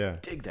world. Yeah. I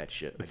dig that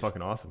shit. It's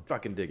fucking awesome.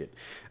 Fucking dig it.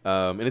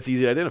 And it's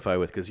easy to identify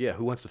with because,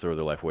 who wants to throw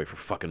their life away for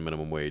fucking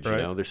minimum wage?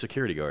 Right. They're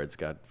security guards.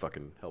 God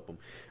fucking help them.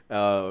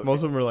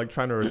 Most of them are like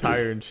trying to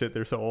retire and shit.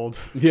 They're so old.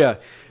 Yeah.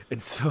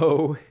 And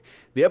so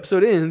the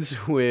episode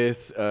ends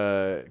with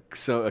a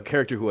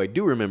character who I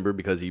do remember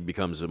because he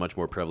becomes much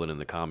more prevalent in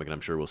the comic, and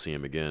I'm sure we'll see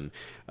him again.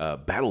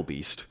 Battle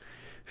Beast.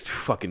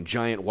 Fucking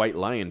giant white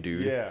lion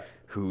dude. Yeah.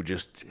 Who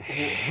just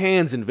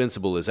hands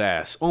Invincible his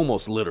ass,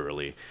 almost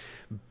literally.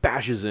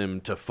 Bashes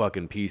him to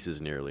fucking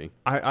pieces nearly.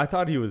 I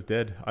thought he was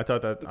dead. I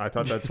thought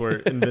that's where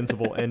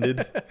Invincible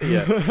ended.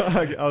 Yeah.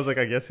 I was like,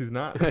 I guess he's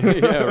not.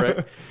 Yeah,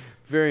 right.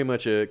 Very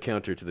much a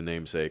counter to the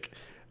namesake.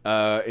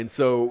 And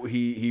so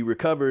he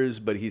recovers,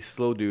 but he's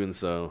slow doing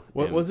so.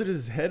 What And was it?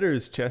 His head or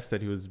his chest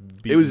that he was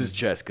beating? It was his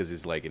chest because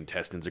his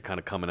intestines are kind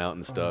of coming out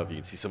and stuff. You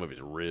can see some of his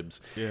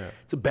ribs. Yeah.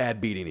 It's a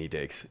bad beating he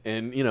takes.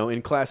 And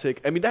in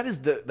classic, I mean that is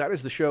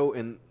the show,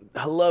 and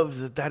I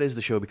love that is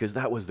the show because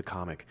that was the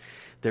comic.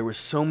 There were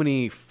so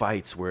many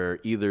fights where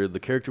either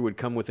the character would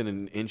come within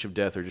an inch of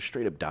death or just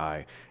straight up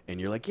die. And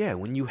you're like, yeah,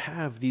 when you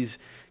have these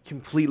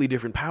completely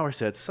different power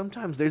sets,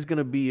 sometimes there's going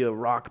to be a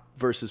rock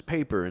versus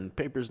paper, and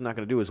paper's not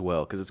going to do as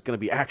well because it's going to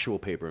be actual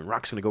paper, and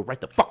rock's going to go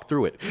right the fuck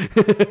through it.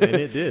 And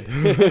it did.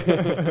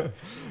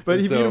 But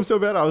he beat him so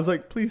bad, I was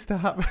like, please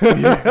stop.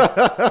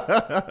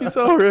 He's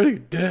already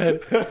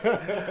dead.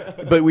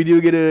 But we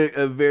do get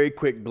a very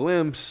quick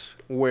glimpse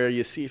where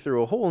you see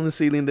through a hole in the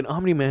ceiling that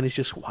Omni-Man is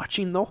just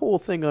watching the whole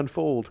thing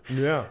unfold.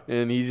 Yeah.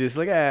 And he's just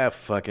like,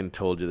 fucking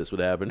told you this would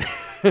happen.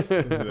 He's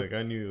like,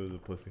 I knew it was a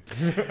pussy.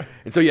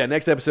 And so,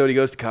 next episode, he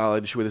goes to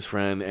college with his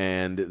friend,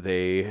 and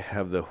they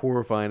have the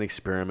horrifying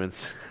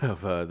experiments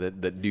of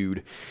that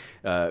dude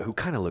who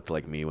kind of looked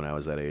like me when I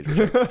was that age,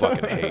 which I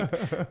fucking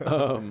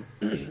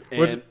hate.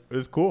 Which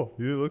is cool.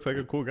 He looks like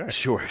a cool guy.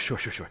 Sure.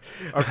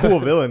 A cool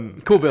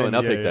villain. Cool villain.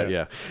 I'll Yeah, take that.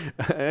 Yeah,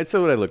 that's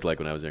what I looked like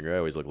when I was younger. I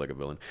always looked like a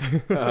villain.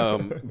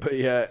 But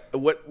yeah,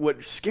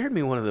 what scared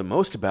me one of the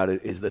most about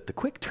it is that the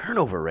quick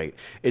turnover rate.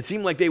 It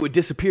seemed like they would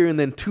disappear, and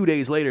then 2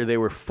 days later they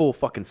were full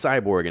fucking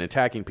cyborg and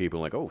attacking people.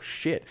 Like, oh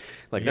shit!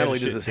 Like, not only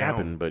does this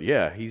happen, but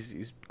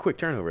he's quick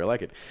turnover. I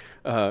like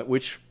it.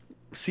 Which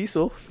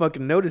Cecil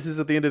fucking notices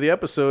at the end of the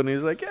episode, and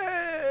he's like,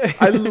 "Hey!"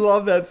 I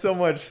love that so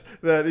much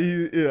that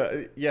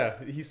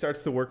he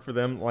starts to work for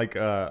them like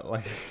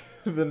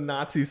the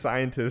Nazi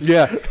scientist.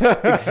 Yeah,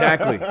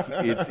 exactly.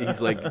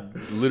 He's like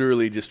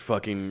literally just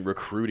fucking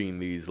recruiting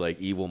these like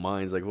evil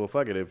minds. Like, well,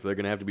 fuck it. If they're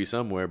gonna have to be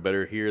somewhere,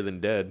 better here than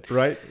dead.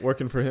 Right,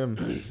 working for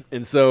him.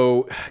 And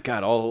so,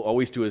 God,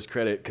 always to his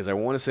credit, because I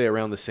want to say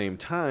around the same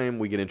time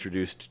we get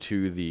introduced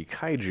to the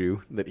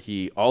kaiju that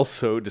he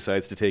also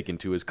decides to take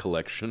into his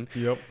collection.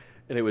 Yep.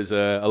 And it was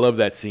I love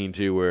that scene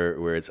too,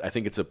 where it's I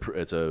think it's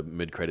a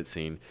mid-credit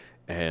scene.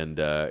 And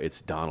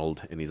it's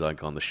Donald, and he's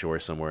like on the shore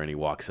somewhere, and he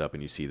walks up,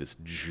 and you see this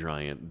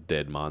giant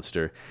dead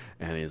monster,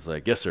 and he's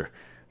like, "Yes, sir.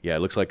 Yeah, it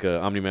looks like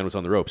Omni-Man was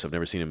on the ropes. I've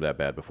never seen him that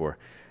bad before."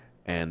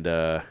 And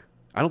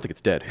I don't think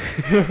it's dead.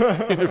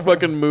 It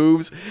fucking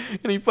moves,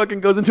 and he fucking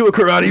goes into a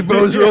karate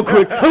pose real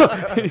quick.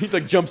 And he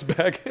like jumps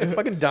back.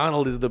 Fucking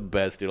Donald is the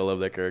best, dude. I love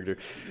that character.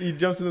 He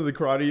jumps into the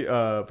karate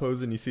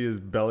pose, and you see his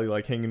belly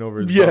like hanging over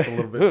his belt a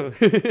little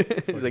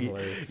bit. He's like,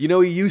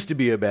 he used to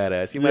be a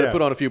badass. He might have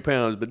put on a few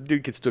pounds, but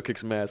dude can still kick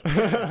some ass.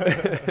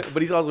 But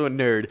he's also a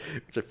nerd,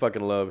 which I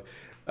fucking love.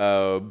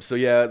 So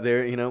yeah,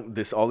 there,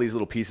 all these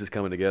little pieces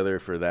coming together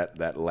for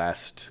that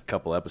last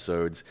couple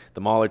episodes.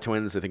 The Mahler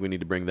twins, I think we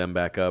need to bring them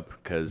back up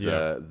because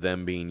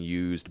them being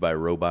used by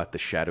Robot, the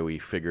shadowy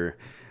figure,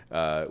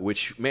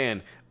 which,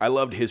 man, I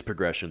loved his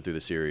progression through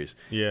the series.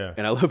 Yeah.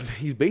 And I loved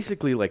he's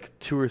basically like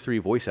 2 or 3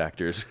 voice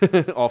actors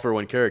all for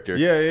one character.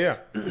 Yeah.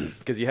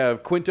 Because you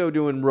have Quinto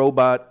doing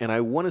Robot, and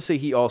I want to say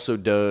he also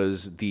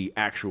does the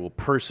actual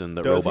person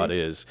that Robot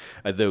is,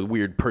 the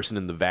weird person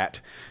in the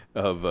vat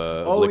of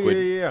liquid.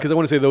 Yeah. Because I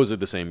want to say those are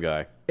the same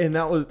guy. And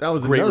that was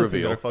Great another reveal.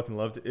 thing that I fucking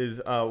loved is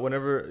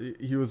whenever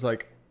he was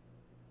like,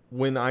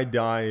 when I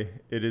die,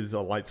 it is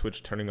a light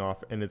switch turning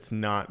off, and it's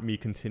not me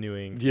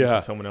continuing Yeah.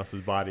 into someone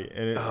else's body.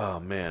 And Oh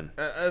man,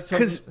 because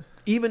because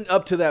even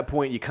up to that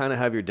point, you kind of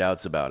have your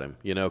doubts about him,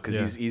 you know, because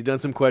Yeah. he's done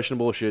some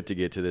questionable shit to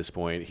get to this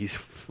point. He's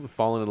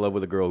fallen in love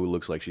with a girl who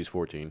looks like she's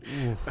 14.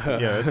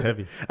 yeah, it's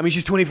heavy. I mean,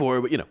 she's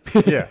 24, but you know.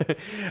 Yeah.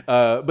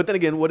 But then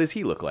again, what does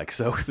he look like?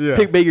 So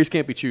Yeah. beggars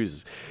can't be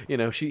choosers. You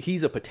know,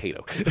 he's a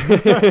potato.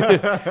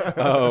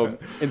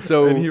 And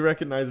so And he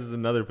recognizes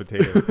another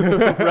potato.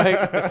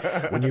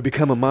 right? When you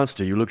become a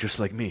monster, you look just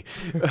like me.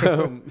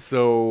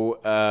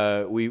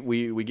 So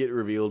we get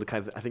revealed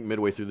kind of, I think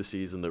midway through the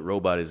season that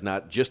Robot is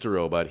not just a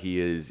robot. He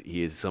is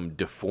some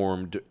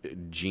deformed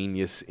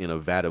genius in a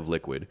vat of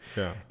liquid.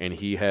 Yeah. And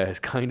he has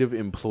kind of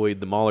employed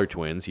the Mahler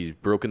twins. He's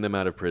broken them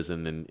out of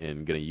prison and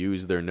going to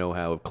use their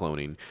know-how of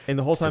cloning. And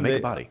the whole time make they,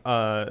 a body.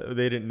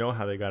 They didn't know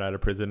how they got out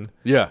of prison.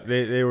 Yeah.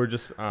 They were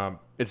just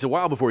It's a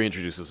while before he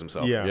introduces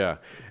himself. Yeah.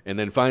 And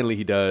then finally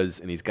he does,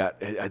 and he's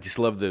got, I just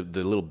love the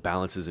little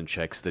balances and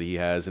checks that he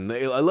has. And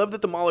I love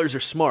that the Maulers are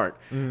smart,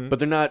 but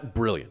they're not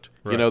brilliant.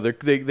 Right. You know,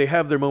 they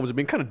have their moments of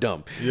being kind of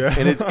dumb. Yeah.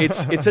 And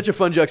it's such a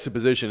fun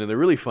juxtaposition, and they're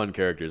really fun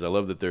characters. I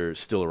love that they're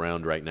still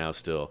around right now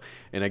still.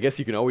 And I guess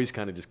you can always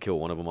kind of just kill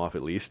one of them off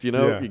at least, you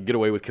know? Yeah. You can get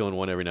away with killing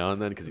one every now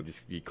and then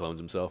because he clones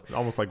himself.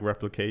 almost like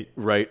replicate.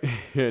 Right.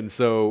 And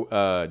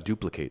so,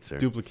 duplicate, sir.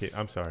 Duplicate.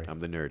 I'm sorry. I'm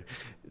the nerd.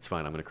 It's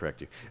fine. I'm going to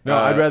correct you. No,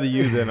 I'd rather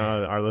you than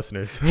our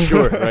listeners.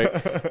 Sure,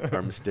 right.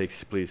 Our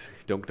mistakes, please.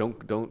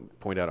 Don't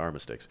point out our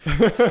mistakes.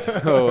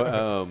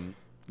 So,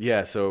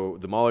 so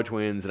the Mahler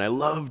twins, and I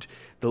loved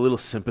the little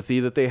sympathy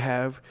that they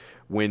have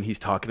when he's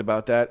talking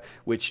about that,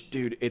 which,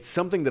 dude, it's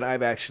something that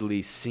I've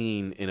actually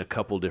seen in a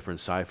couple different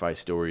sci-fi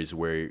stories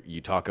where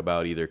you talk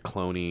about either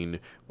cloning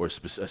or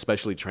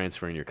especially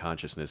transferring your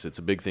consciousness. It's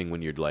a big thing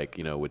when you're like,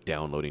 you know, with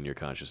downloading your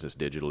consciousness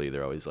digitally.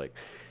 They're always like,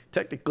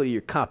 technically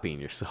you're copying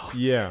yourself.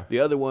 Yeah. The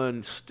other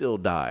one still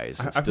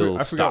dies. It I still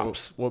forgot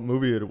stops. what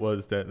movie it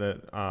was that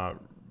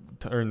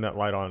turned that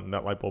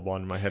light bulb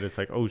on in my head. It's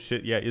like, oh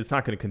shit, yeah, it's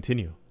not going to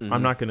continue. Mm-hmm.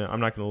 I'm not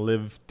gonna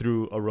live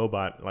through a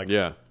robot like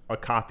Yeah. a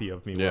copy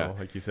of me. Yeah. Well,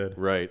 like you said.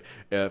 Right.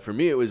 For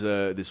me, it was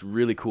this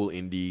really cool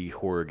indie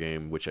horror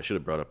game, which I should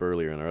have brought up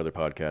earlier in our other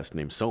podcast,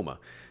 named Soma.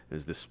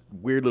 It's this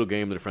weird little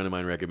game that a friend of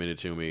mine recommended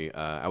to me.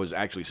 I was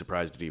actually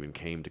surprised it even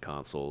came to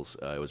consoles.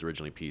 It was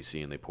originally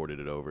PC, and they ported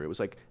it over. It was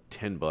like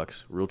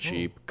 $10, real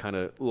cheap, kind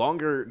of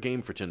longer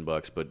game for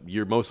 $10, but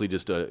you're mostly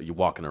just you're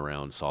walking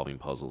around solving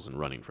puzzles and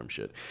running from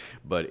shit.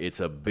 But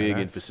it's a big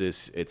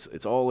emphasis.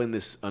 It's all in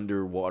this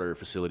underwater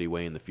facility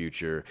way in the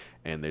future,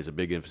 and there's a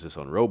big emphasis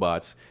on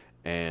robots.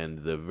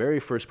 And the very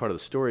first part of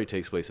the story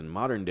takes place in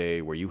modern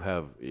day, where you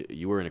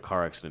were in a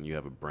car accident, you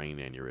have a brain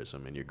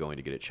aneurysm, and you're going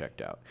to get it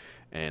checked out.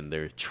 And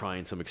they're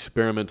trying some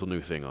experimental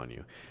new thing on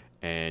you.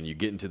 And you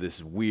get into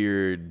this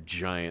weird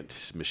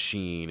giant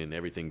machine, and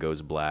everything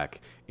goes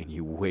black, and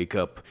you wake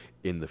up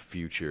in the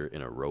future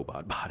in a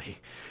robot body.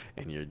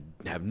 And you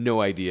have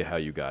no idea how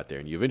you got there.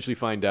 And you eventually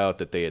find out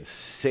that they had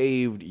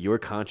saved your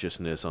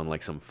consciousness on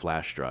like some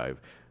flash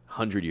drive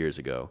 100 years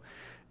ago.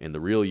 And the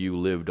real you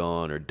lived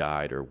on or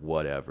died or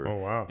whatever. Oh,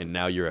 wow. And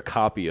now you're a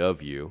copy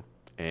of you,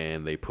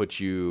 and they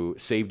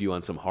saved you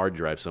on some hard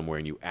drive somewhere,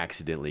 and you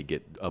accidentally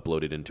get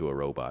uploaded into a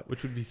robot.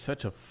 Which would be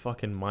such a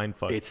fucking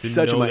mindfuck. It's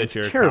It's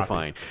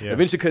terrifying. Yeah.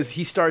 Eventually, because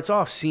he starts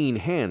off seeing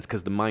hands,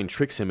 because the mind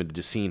tricks him into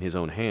just seeing his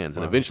own hands,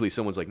 and Wow. eventually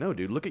someone's like, "No,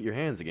 dude, look at your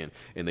hands again,"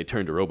 and they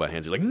turn to robot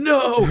hands. You're like,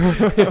 "No!"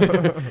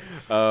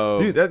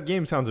 Dude, that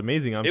game sounds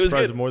amazing. I'm It was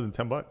surprised good. it's more than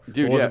 $10.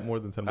 Dude, Or was yeah. it more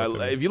than $10? I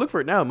mean? If you look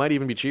for it now, it might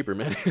even be cheaper,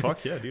 man.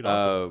 Fuck yeah, dude.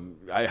 Awesome.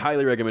 I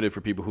highly recommend it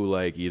for people who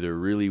like either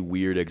really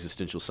weird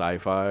existential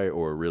sci-fi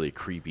or really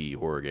creepy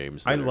horror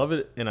games. I love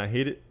it and I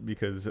hate it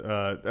because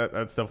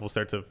that stuff will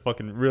start to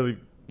fucking really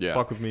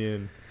fuck with me.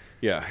 And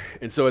Yeah,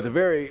 and so at the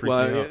very Freak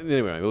me out.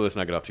 anyway, let's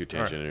not get off too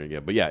tangent.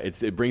 Yeah, but yeah,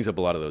 it brings up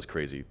a lot of those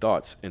crazy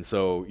thoughts, and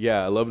so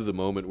yeah, I loved the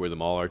moment where the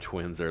Mahler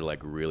twins are like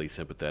really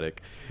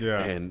sympathetic. Yeah.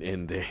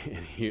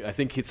 I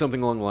think it's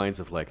something along the lines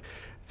of like,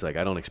 it's like,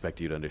 I don't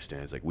expect you to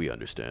understand. It's like, we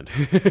understand.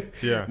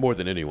 Yeah. More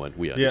than anyone,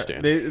 we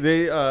understand. Yeah,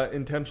 they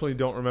intentionally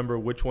don't remember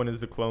which one is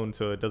the clone,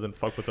 so it doesn't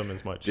fuck with them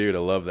as much. Dude, I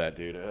love that,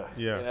 dude.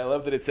 Yeah. And I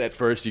love that it's at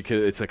first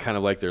it's a kind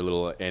of like their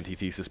little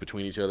antithesis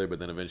between each other, but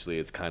then eventually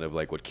it's kind of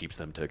like what keeps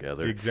them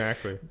together.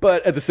 Exactly.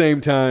 But at the same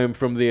time,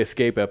 from the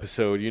escape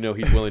episode, you know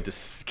he's willing to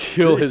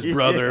kill his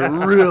brother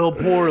real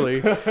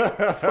poorly.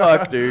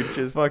 Fuck, dude.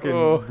 Just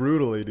Fucking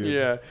brutally, dude.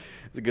 Yeah.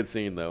 It's a good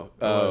scene, though.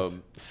 was.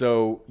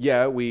 So,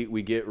 yeah,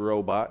 we get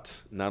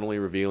Robot not only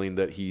revealing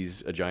that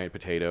he's a giant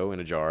potato in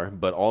a jar,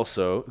 but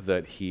also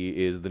that he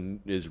is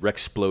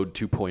Rexplode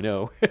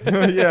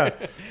 2.0.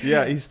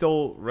 Yeah, he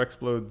stole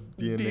Rexplode's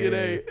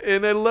DNA.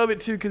 And I love it,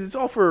 too, because it's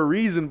all for a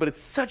reason, but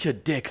it's such a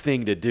dick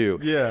thing to do.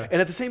 Yeah.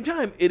 And at the same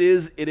time, it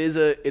is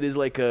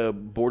like a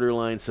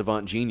borderline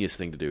savant genius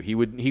thing to do. He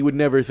would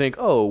never think,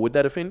 oh, would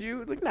that offend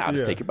you? Like, nah,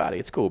 just Yeah. take your body.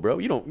 It's cool, bro.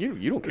 You don't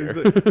care.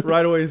 He's like,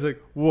 right away, he's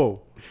like, whoa,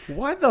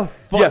 why the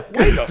fuck? Yeah,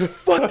 why the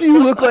fuck do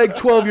you look like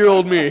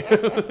 12-year-old me?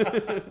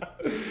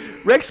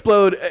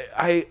 Rexplode,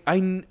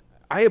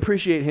 I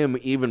appreciate him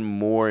even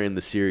more in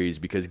the series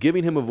because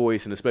giving him a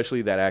voice, and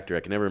especially that actor, I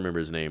can never remember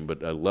his name,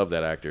 but I love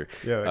that actor.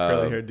 Yeah, that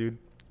curly-haired dude.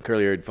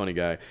 Curly-haired, funny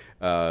guy.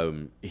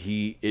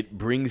 It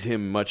brings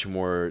him much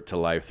more to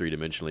life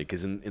three-dimensionally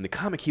because in the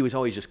comic he was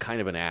always just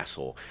kind of an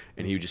asshole,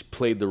 and he just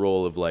played the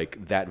role of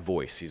like that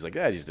voice. He's like,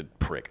 he's just a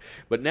prick.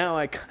 But now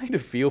I kind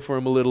of feel for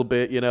him a little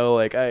bit, you know.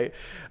 Like I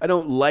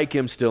don't like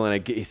him still, and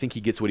I think he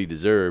gets what he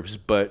deserves.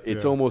 But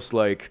it's almost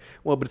like,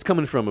 well, but it's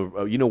coming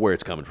from you know where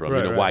it's coming from.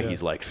 Right, you know why yeah.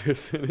 he's like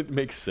this, and it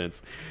makes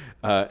sense.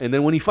 And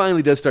then when he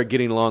finally does start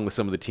getting along with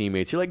some of the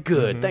teammates, you're like,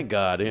 good, thank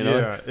God. You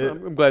know, Yeah,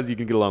 I'm glad you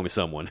can get along with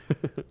someone.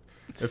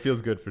 It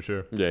feels good for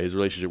sure. Yeah, his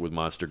relationship with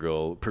Monster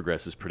Girl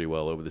progresses pretty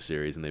well over the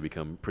series, and they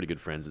become pretty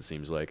good friends, it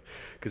seems like,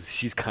 because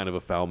she's kind of a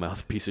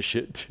foul-mouthed piece of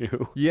shit,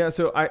 too. Yeah,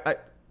 so I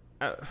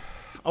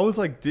was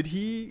like, did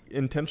he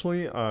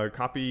intentionally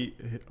copy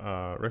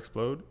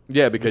Rexplode?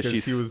 Yeah, because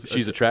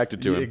she's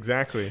attracted to him.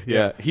 Exactly.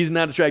 Yeah. He's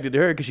not attracted to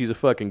her because she's a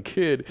fucking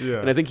kid.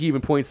 Yeah. And I think he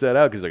even points that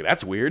out because like,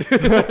 that's weird.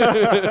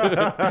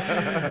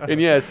 And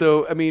yeah,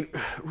 so, I mean,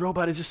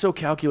 Robot is just so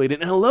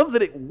calculated. And I love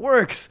that it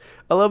works.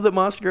 I love that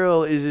Monster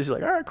Girl is just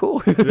like, all right,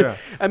 cool. Yeah.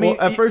 I mean,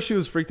 at first she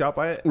was freaked out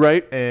by it.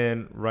 Right.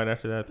 And right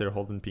after that, they're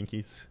holding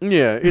pinkies.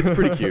 Yeah, it's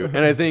pretty cute.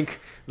 And I think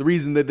the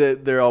reason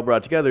that they're all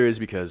brought together is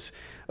because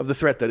of the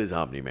threat that is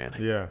Omni-Man.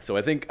 Yeah. So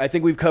I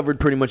think we've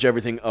covered pretty much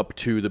everything up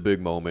to the big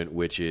moment,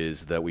 which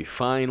is that we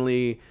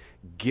finally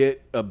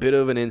get a bit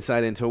of an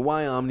insight into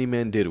why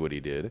Omni-Man did what he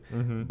did,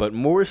 but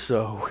more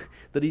so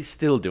that he's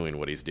still doing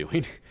what he's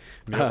doing.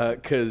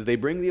 Because they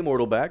bring the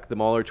Immortal back, the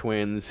Mauler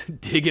twins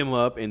dig him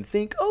up and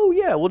think, oh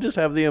yeah, we'll just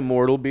have the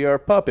Immortal be our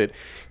puppet.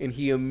 And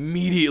he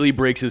immediately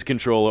breaks his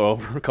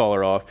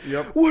collar off.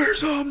 Yep.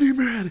 Where's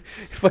Omni-Man?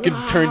 He fucking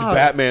turned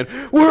Batman.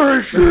 Where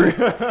is she?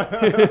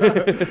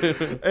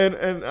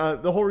 And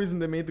the whole reason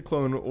they made the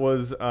clone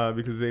was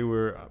because they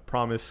were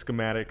promised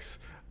schematics.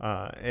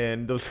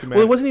 And those schematics...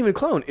 Well, it wasn't even a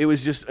clone. It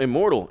was just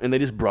Immortal, and they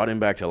just brought him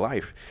back to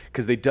life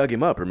because they dug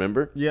him up,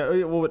 remember?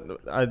 Yeah, well,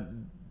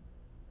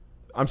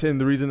 I'm saying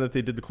the reason that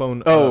they did the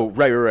clone...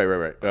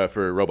 Right.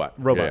 For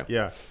Robot.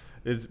 Yeah.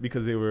 Is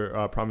because they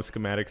were promised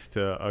schematics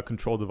to a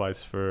control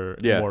device for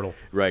Yeah, Immortal.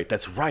 right.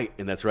 That's right,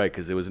 and that's right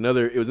because it was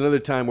another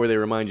time where they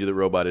remind you that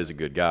Robot is a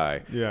good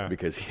guy. Yeah,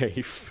 because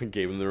he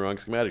gave him the wrong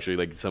schematics, or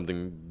like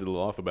something a little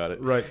off about it.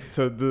 Right.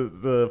 So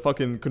the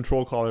fucking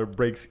control collar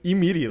breaks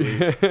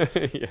immediately.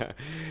 Yeah,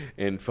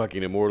 and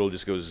fucking Immortal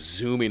just goes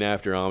zooming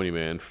after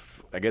Omni-Man.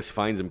 I guess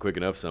finds him quick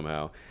enough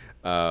somehow.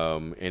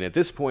 And at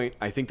this point,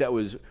 I think that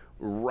was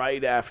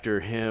right after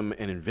him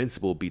and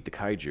Invincible beat the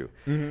Kaiju.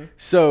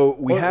 So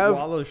we have...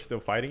 While they're still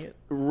fighting it?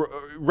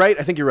 Right,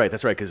 I think you're right.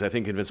 That's right, because I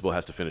think Invincible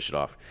has to finish it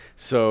off.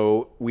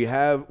 So we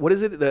have... What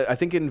is it? I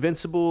think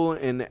Invincible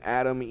and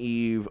Adam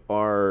Eve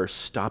are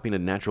stopping a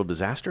natural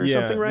disaster or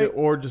something, right?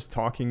 Or just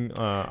talking...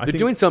 They're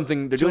doing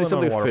something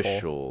waterfall.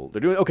 official.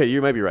 They're doing... Okay,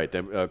 you might be right.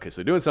 Okay, so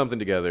they're doing something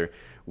together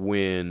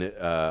when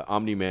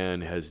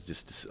Omni-Man has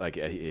just... like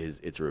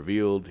it's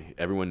revealed.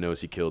 Everyone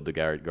knows he killed the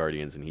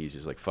Guardians, and he's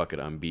just like, fuck it,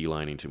 I'm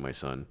beelining to my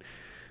son.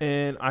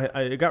 And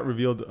it got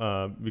revealed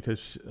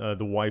because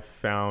the wife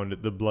found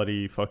the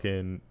bloody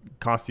fucking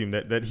costume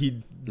that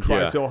he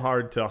tried so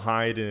hard to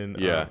hide in.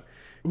 Yeah.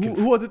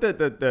 Who was it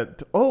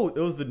that? Oh, it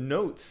was the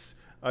notes.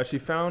 She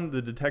found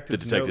the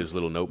detective's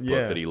little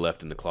notebook that he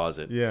left in the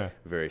closet. Yeah.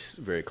 Very,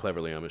 very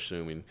cleverly, I'm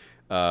assuming.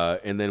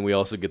 And then we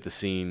also get the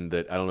scene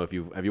that I don't know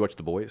if have you watched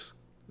The Boys?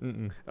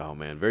 Mm-mm. Oh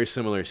man, very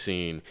similar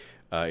scene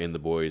in The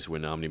Boys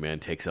when Omni-Man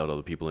takes out all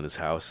the people in his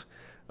house.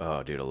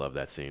 Oh dude, I love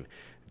that scene.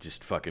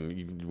 Just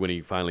fucking when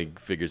he finally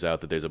figures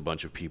out that there's a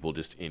bunch of people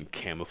just in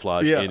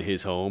camouflage in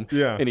his home,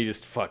 and he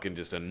just fucking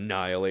just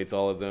annihilates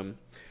all of them.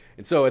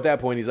 And so at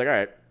that point, he's like, all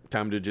right,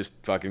 time to just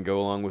fucking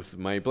go along with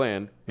my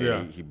plan.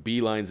 And he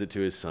beelines it to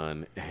his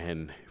son,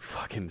 and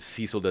fucking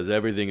Cecil does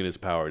everything in his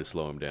power to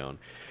slow him down,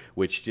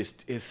 which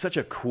just is such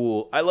a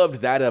cool... I loved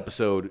that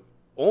episode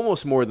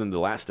almost more than the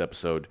last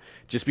episode,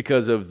 just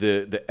because of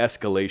the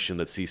escalation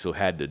that Cecil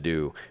had to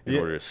do in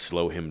order to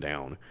slow him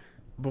down.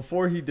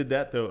 Before he did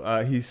that,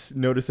 though, he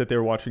noticed that they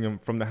were watching him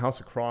from the house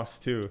across,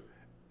 too.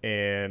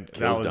 And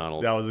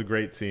that was a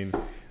great scene.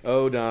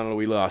 Oh, Donald,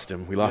 we lost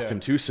him. We lost him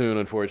too soon,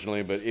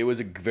 unfortunately, but it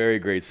was a very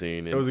great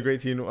scene. It was a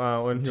great scene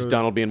when he was...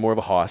 Donald being more of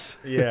a hoss.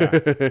 Yeah.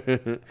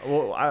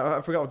 Well,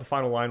 I forgot what the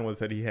final line was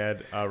that he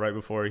had right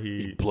before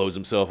he blows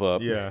himself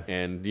up. Yeah.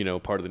 And,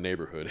 part of the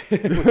neighborhood.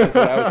 That's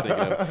what I was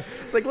thinking of.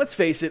 It's like, let's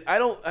face it, I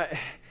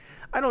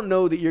don't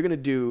know that you're going to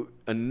do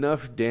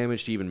enough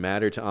damage to even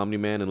matter to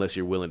Omni-Man unless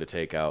you're willing to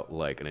take out,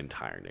 like, an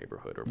entire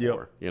neighborhood or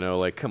more.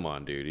 Like, come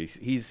on, dude.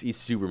 He's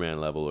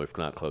Superman level, or if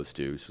not close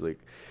to. So, like,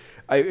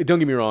 Don't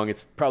get me wrong,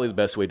 it's probably the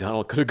best way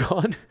Donald could have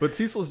gone. But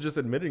Cecil's just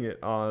admitting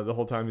it the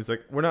whole time. He's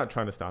like, we're not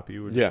trying to stop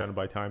you. We're just trying to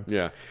buy time.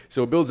 Yeah.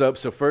 So it builds up.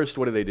 So first,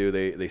 what do?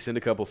 They send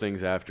a couple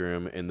things after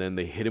him, and then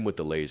they hit him with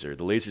the laser.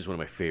 The laser is one of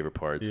my favorite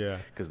parts. Yeah.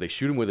 Because they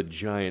shoot him with a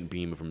giant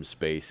beam from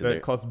space.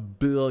 That costs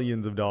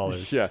billions of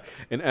dollars. Yeah.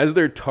 And as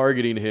they're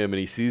targeting him, and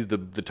he sees the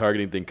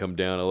targeting thing come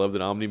down, I love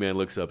that Omni-Man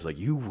looks up. He's like,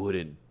 you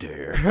wouldn't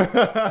dare.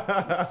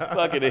 Just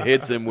fucking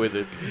hits him with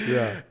it.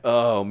 Yeah.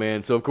 Oh,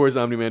 man. So, of course,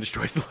 Omni-Man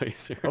destroys the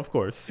laser. Of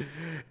course.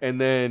 And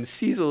then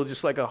Cecil,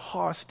 just like a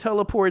hoss,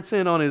 teleports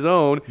in on his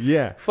own.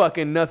 Yeah.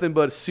 Fucking nothing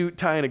but a suit,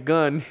 tie, and a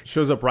gun.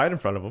 Shows up right in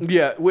front of him.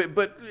 Yeah,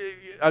 but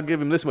I'll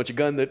give him this much: a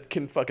gun that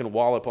can fucking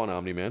wallop on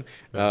Omni-Man.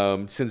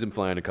 Sends him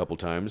flying a couple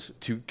times.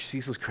 To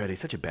Cecil's credit, he's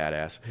such a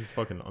badass. He's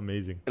fucking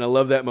amazing. And I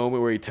love that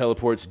moment where he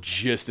teleports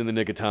just in the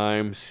nick of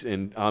time,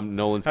 and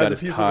Nolan's got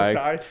his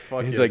tie.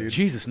 And he's like, dude.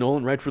 Jesus,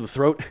 Nolan, right for the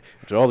throat.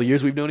 After all the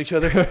years we've known each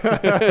other,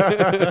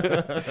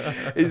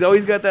 he's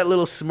always got that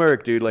little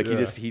smirk, dude. Like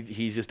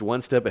he's just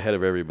one step ahead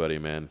of everybody,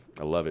 man.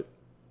 I love it.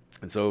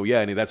 And so, yeah,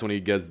 and that's when he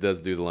does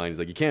do the line. He's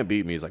like, you can't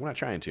beat me. He's like, I'm not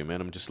trying to,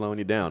 man. I'm just slowing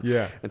you down.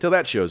 Yeah. Until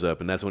that shows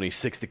up, and that's when he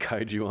sicks the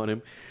kaiju on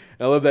him.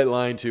 And I love that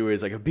line, too, where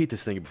he's like, I've beat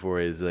this thing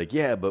before. He's like,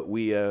 yeah, but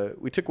we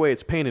took away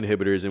its pain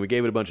inhibitors, and we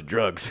gave it a bunch of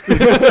drugs.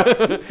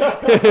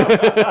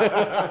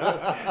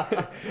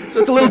 So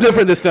it's a little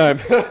different this time.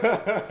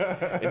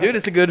 And, dude,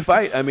 it's a good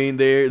fight. I mean,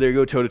 they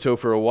go toe-to-toe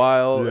for a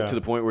while, to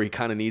the point where he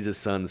kind of needs his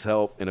son's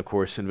help. And, of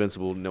course,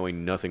 Invincible,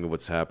 knowing nothing of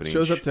what's happening.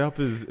 Shows up to help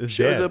his dad.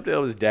 Shows up to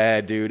help his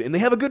dad, dude. And they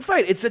have a good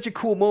fight. It's such a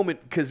cool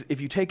moment, because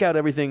if you take out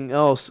everything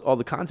else, all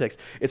the context,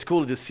 it's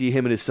cool to just see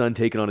him and his son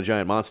taking on a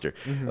giant monster.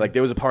 Mm-hmm. Like,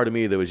 there was a part of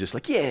me that was just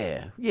like,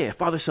 yeah,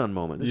 father-son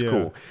moment. It's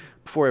cool.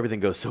 Before everything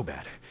goes so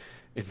bad.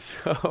 And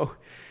so,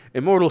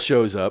 Immortal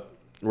shows up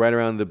right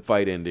around the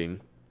fight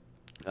ending,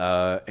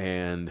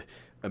 and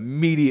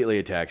immediately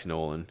attacks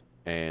Nolan.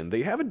 And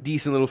they have a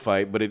decent little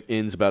fight, but it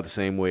ends about the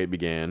same way it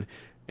began.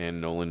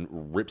 And Nolan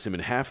rips him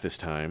in half this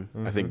time.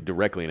 Mm-hmm. I think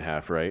directly in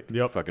half, right?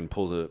 Yep. Fucking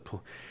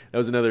That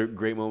was another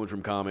great moment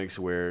from comics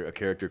where a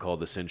character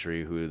called the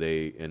Sentry, who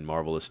they in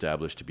Marvel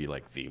established to be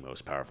like the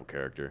most powerful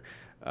character,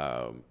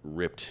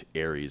 ripped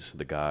Ares,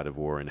 the god of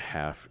war, in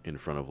half in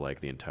front of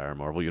like the entire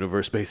Marvel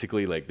universe.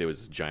 Basically, like there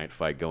was a giant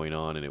fight going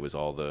on, and it was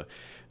all the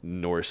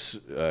Norse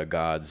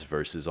gods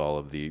versus all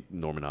of the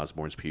Norman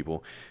Osborn's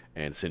people,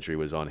 and Sentry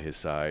was on his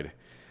side.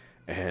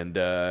 And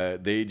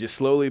they just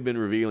slowly been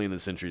revealing that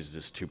Sentry's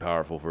just too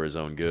powerful for his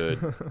own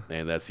good.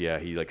 And that's, he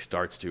like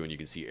starts to, and you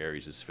can see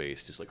Ares'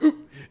 face just like,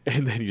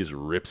 and then he just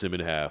rips him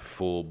in half,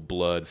 full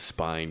blood,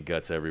 spine,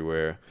 guts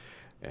everywhere.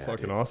 Yeah,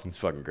 fucking dude, awesome. It's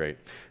fucking great.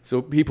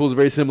 So he pulls a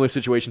very similar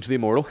situation to the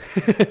Immortal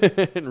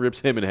and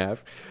rips him in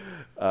half.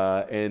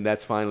 And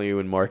that's finally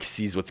when Mark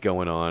sees what's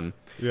going on.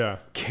 Yeah.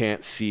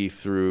 Can't see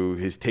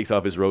through takes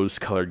off his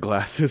rose-colored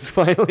glasses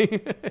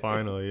finally.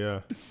 Finally,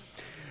 yeah.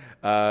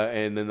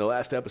 And then the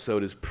last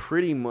episode is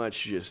pretty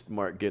much just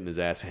Mark getting his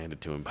ass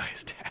handed to him by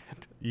his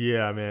dad.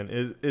 Yeah,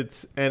 man.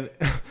 It's and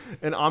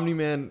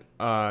Omni-Man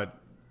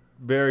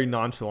very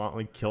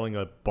nonchalantly killing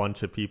a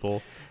bunch of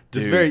people.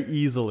 Just very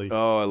easily.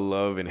 Oh, I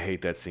love and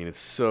hate that scene. It's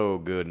so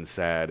good and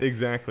sad.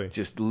 Exactly.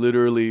 Just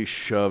literally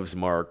shoves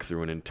Mark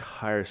through an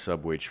entire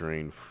subway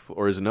train.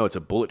 It's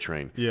a bullet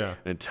train. Yeah.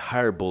 An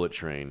entire bullet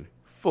train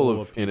full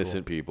of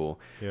innocent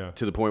people. Yeah.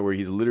 To the point where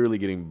he's literally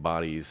getting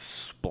bodies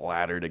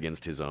splattered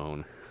against his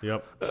own.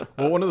 Yep.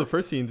 Well, one of the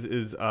first scenes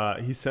is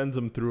he sends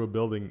them through a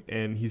building,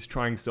 and he's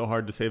trying so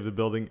hard to save the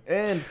building.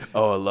 And I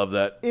love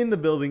that. In the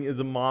building is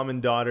a mom and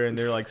daughter, and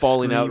they're like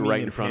falling out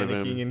right in front of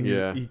him.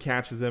 And he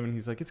catches them, and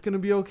he's like, "It's gonna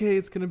be okay.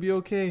 It's gonna be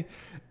okay."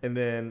 And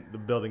then the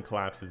building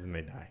collapses, and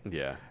they die.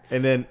 Yeah.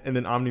 And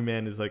then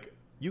Omni-Man is like,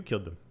 "You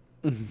killed them.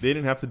 They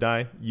didn't have to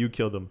die. You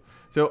killed them."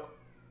 So.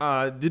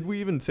 Did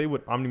we even say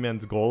what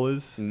Omni-Man's goal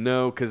is?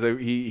 No, because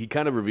he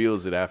kind of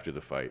reveals it after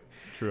the fight.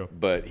 True.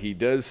 But he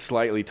does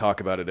slightly talk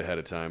about it ahead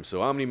of time.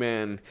 So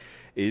Omni-Man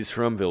is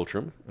from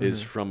Viltrum,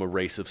 is from a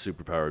race of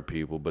superpowered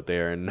people, but they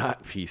are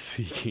not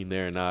peace-seeking.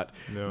 They are not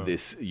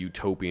this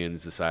utopian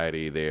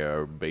society. They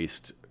are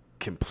based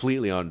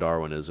completely on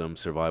Darwinism,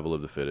 survival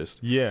of the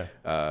fittest. Yeah.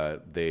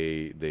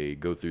 They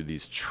go through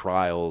these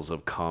trials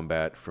of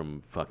combat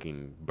from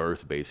fucking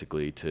birth,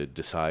 basically, to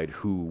decide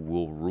who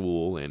will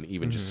rule and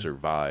even just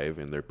survive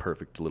in their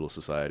perfect little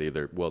society,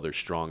 their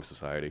strong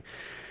society.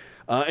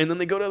 And then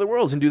they go to other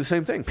worlds and do the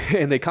same thing.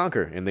 And they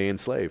conquer and they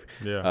enslave.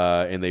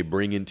 Yeah. And they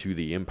bring into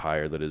the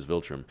empire that is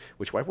Viltrum.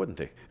 Which, why wouldn't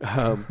they?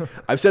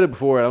 I've said it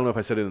before. I don't know if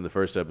I said it in the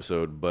first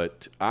episode.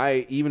 But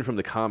even from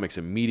the comics,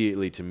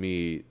 immediately to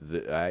me,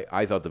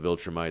 I thought the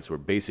Viltrumites were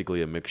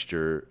basically a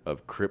mixture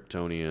of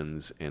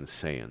Kryptonians and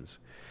Saiyans.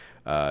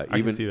 I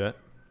can see that.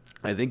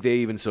 I think they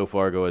even so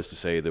far go as to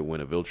say that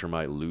when a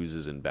Viltrumite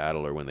loses in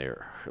battle or when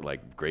they're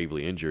like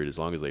gravely injured, as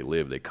long as they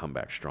live, they come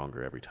back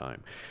stronger every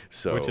time.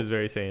 So, which is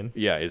very Saiyan.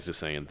 Yeah, it's the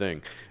Saiyan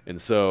thing.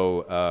 And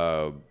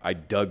so I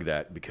dug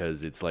that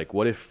because it's like,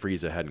 what if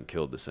Frieza hadn't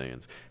killed the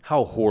Saiyans?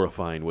 How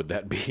horrifying would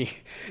that be?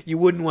 You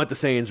wouldn't want the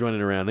Saiyans running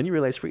around. Then you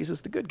realize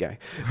Frieza's the good guy.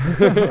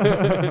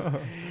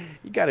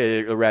 You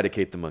gotta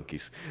eradicate the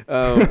monkeys.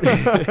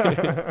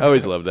 I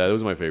always loved that. It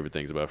was my favorite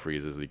things about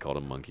Frieza is that he called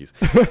them monkeys,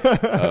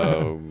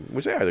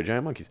 which they are. They're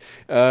giant monkeys.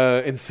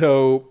 And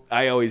so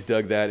I always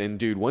dug that. And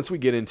dude, once we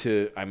get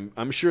into,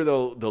 I'm sure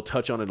they'll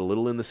touch on it a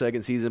little in the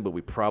second season, but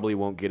we probably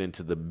won't get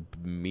into the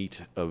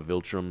meat of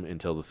Viltrum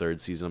until the third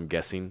season. I'm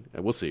guessing.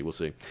 We'll see.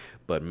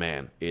 But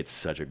man, it's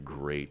such a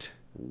great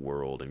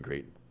world and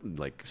great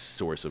like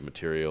source of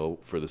material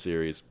for the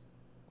series.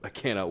 I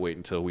cannot wait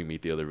until we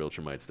meet the other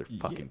Viltrumites. They're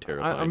fucking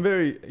terrifying. I'm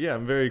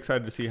very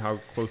excited to see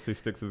how close they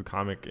stick to the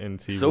comic and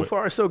see. So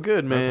far, so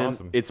good, man. That's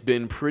awesome. It's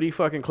been pretty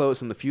fucking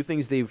close, and the few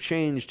things they've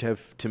changed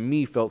have, to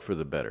me, felt for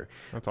the better.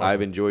 That's awesome.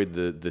 I've enjoyed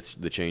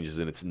the changes,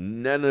 and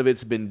none of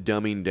it's been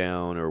dumbing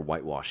down or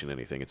whitewashing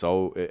anything. It's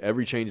all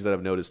every change that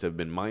I've noticed have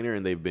been minor,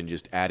 and they've been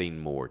just adding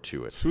more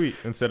to it. Sweet,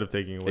 instead of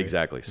taking away.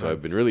 Exactly. So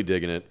I've been really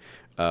digging it.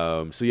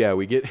 So yeah,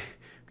 we get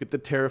the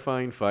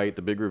terrifying fight,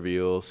 the big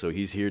reveal. So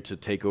he's here to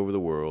take over the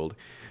world.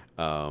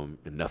 And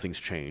nothing's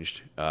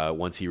changed.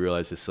 Once he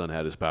realized his son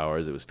had his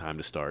powers, it was time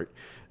to start.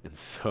 And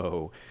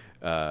so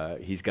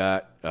he's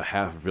got a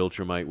half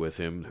Viltrumite with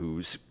him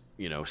who's,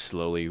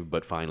 slowly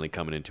but finally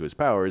coming into his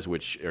powers,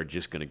 which are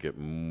just going to get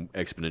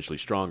exponentially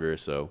stronger.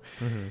 So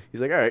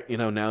he's like, all right,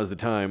 now's the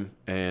time.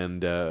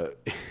 And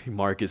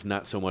Mark is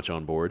not so much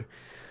on board.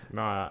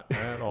 Not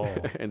at all.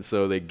 And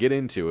so they get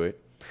into it.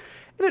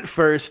 And at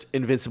first,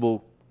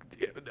 Invincible,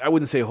 I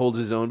wouldn't say holds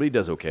his own, but he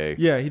does okay.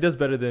 Yeah, he does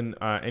better than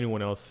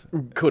anyone else.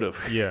 Could have.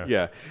 Yeah.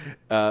 Yeah.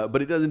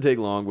 But it doesn't take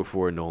long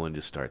before Nolan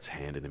just starts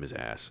handing him his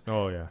ass.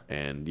 Oh, yeah.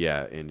 And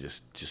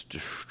just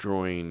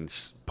destroying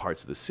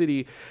parts of the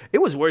city. It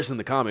was worse in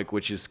the comic,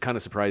 which is kind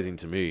of surprising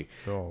to me.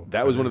 Oh,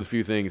 that was one of the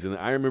few things. And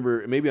I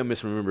remember, maybe I'm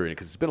misremembering it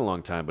because it's been a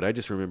long time, but I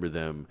just remember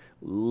them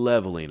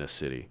leveling a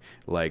city.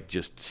 Like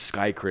just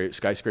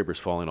skyscrapers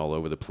falling all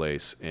over the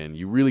place. And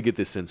you really get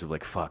this sense of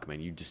like, fuck,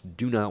 man, you just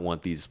do not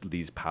want these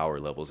power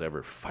levels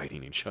ever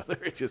fighting each other.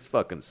 It just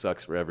fucking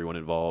sucks for everyone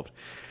involved.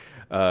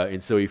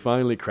 And so he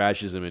finally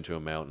crashes him into a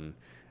mountain.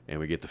 And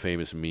we get the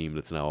famous meme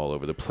that's now all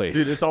over the place.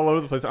 Dude, it's all over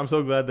the place. I'm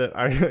so glad that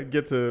I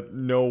get to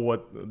know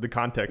what the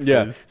context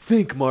is.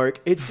 Think,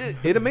 Mark.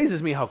 It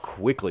amazes me how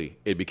quickly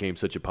it became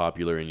such a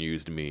popular and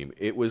used meme.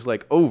 It was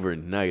like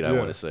overnight, I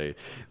want to say,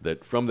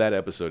 that from that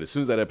episode, as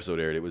soon as that episode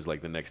aired, it was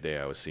like the next day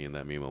I was seeing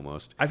that meme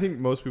almost. I think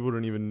most people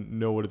don't even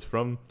know what it's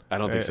from. I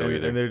don't think so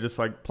either. And they're just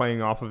like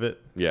playing off of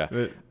it.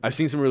 Yeah. I've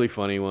seen some really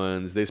funny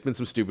ones. There's been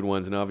some stupid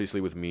ones, and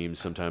obviously with memes,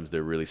 sometimes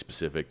they're really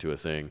specific to a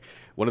thing.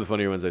 One of the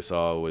funnier ones I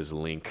saw was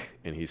Link,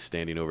 and he's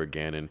standing over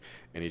Ganon,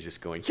 and he's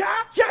just going, yeah,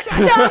 yeah,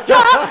 yeah,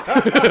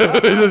 yeah, yeah.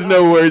 There's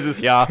no words, just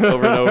yeah,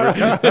 over and over.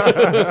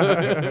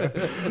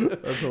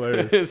 That's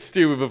hilarious. It's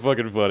stupid, but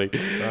fucking funny.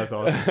 That's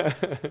awesome.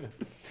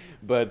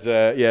 But,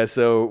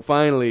 so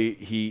finally,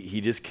 he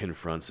just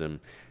confronts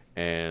him.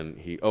 And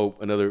I'll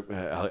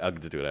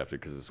get to do it after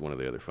because it's one of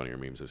the other funnier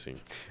memes I've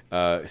seen.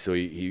 So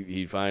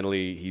he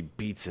finally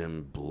beats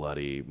him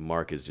bloody.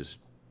 Mark is just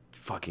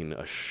fucking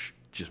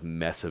just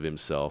mess of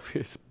himself.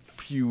 His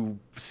few,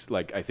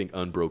 I think,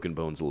 unbroken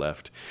bones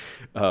left.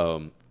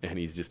 And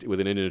he's just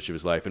within an inch of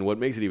his life. And what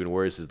makes it even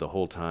worse is the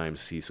whole time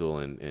Cecil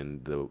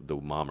and the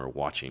mom are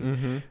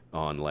watching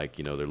on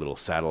their little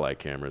satellite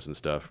cameras and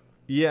stuff.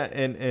 Yeah,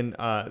 and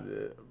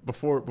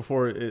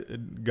before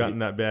it gotten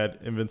that bad,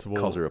 Invincible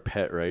calls her a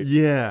pet, right?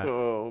 Yeah.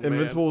 Oh,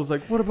 Invincible was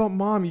like, "What about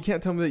Mom? You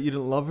can't tell me that you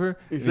didn't love her."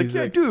 He's like,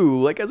 "Yeah, I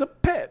do, like as a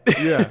pet."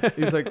 Yeah.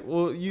 He's like,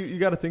 "Well, you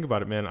got to think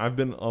about it, man. I've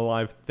been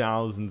alive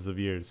thousands of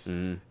years.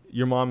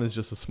 Your mom is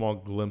just a small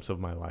glimpse of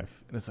my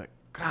life." And it's like,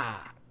 God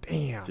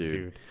damn,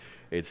 dude.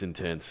 It's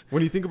intense.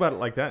 When you think about it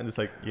like that, and it's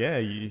like, yeah,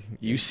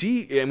 you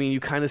see, I mean,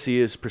 you kind of see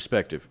his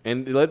perspective.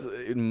 And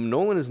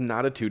Nolan is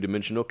not a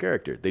two-dimensional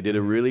character. They did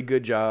a really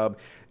good job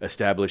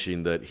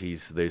establishing that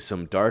there's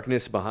some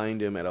darkness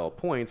behind him at all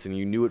points, and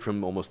you knew it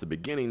from almost the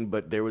beginning,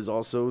 but there was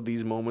also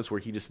these moments where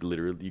he just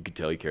literally, you could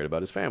tell he cared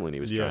about his family, and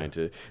he was trying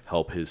to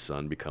help his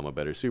son become a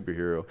better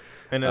superhero.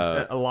 And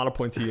at a lot of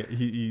points,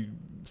 he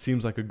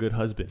seems like a good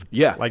husband.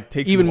 Yeah. Like,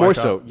 takes even his wife more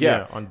so, out,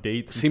 yeah. on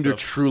dates. Seemed to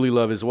truly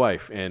love his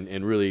wife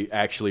and really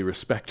actually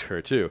respect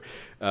her, too.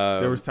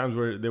 There was times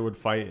where they would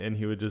fight, and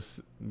he would just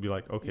be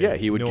like, okay. Yeah,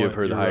 he would give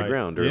her the high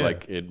ground or,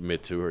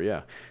 admit to her,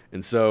 yeah.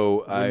 And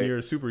so when you're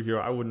a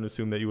superhero, I wouldn't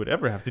assume that you would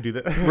ever have to do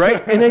that.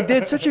 Right? And they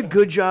did such a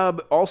good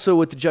job also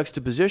with the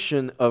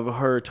juxtaposition of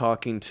her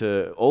talking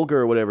to Olga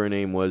or whatever her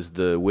name was,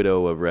 the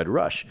widow of Red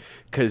Rush.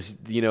 Because,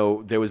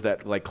 there was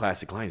that,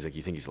 classic line. He's like,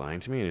 you think he's lying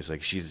to me? And it's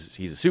like, he's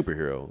a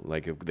superhero.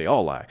 Like, they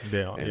all lie.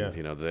 They all, and,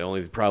 the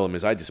only problem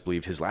is I just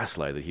believed his last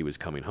lie that he was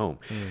coming home.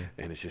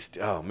 And it's just,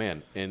 oh,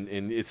 man. And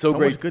it's so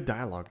great. Much good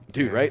dialogue.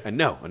 Dude, yeah. Right? I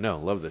know.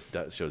 Love this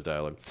show's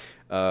dialogue.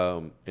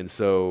 And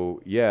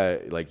so, yeah,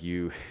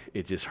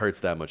 it just hurts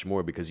that much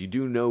more because you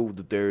do know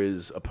that there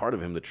is a part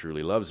of him that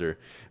truly loves her,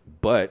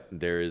 but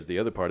there is the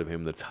other part of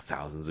him that's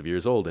thousands of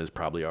years old and has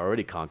probably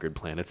already conquered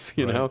planets,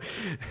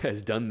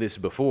 has done this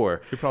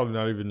before. You're probably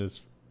not even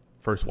his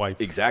first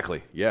wife.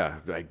 Exactly. Yeah.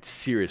 I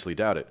seriously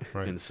doubt it.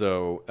 Right. And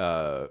so,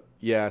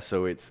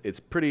 so it's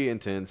pretty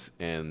intense.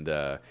 And,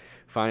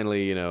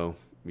 finally,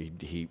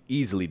 he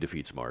easily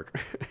defeats Mark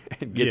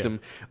and gets him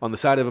on the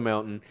side of a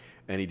mountain,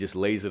 and he just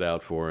lays it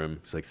out for him.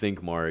 It's like,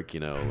 think, Mark,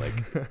 like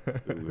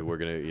we're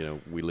gonna,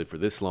 we live for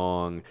this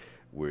long.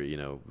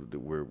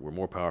 We're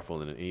more powerful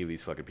than any of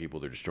these fucking people.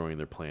 They're destroying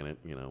their planet.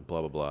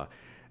 Blah blah blah.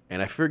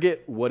 And I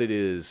forget what it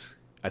is.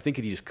 I think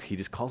he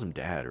just calls him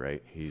Dad,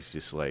 right? He's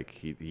just like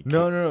he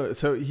No.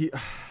 So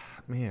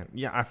man,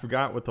 yeah, I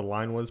forgot what the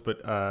line was,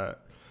 but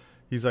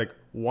he's like,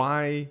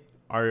 why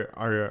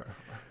are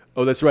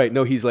Oh, that's right.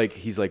 No, he's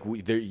like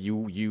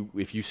you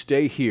if you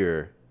stay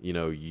here,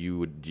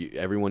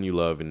 everyone you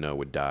love and know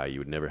would die. You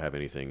would never have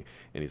anything.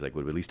 And he's like,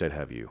 well, at least I'd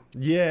have you.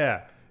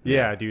 Yeah,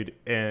 dude.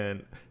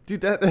 And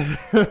dude, that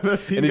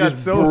scene and it got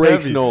just so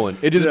breaks heavy. Nolan.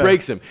 It just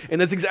breaks him.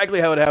 And that's exactly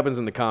how it happens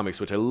in the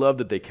comics, which I love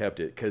that they kept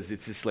it, because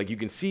it's just like you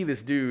can see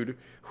this dude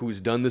who's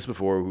done this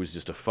before, who's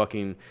just a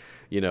fucking,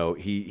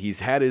 he's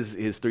had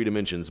his 3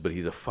 dimensions, but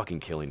he's a fucking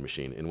killing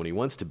machine. And when he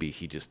wants to be,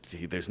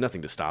 there's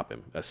nothing to stop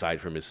him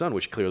aside from his son,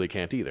 which clearly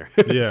can't either.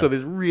 Yeah. So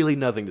there's really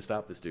nothing to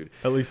stop this dude.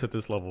 At least at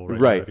this level, right?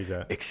 Right. That he's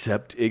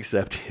at.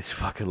 Except his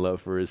fucking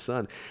love for his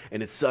son.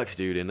 And it sucks,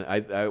 dude. And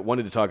I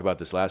wanted to talk about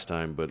this last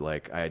time, but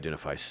like I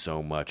identify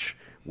so much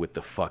with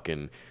the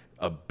fucking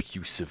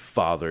abusive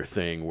father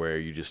thing, where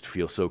you just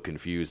feel so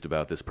confused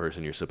about this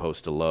person you're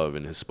supposed to love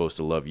and is supposed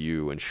to love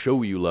you and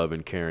show you love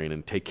and caring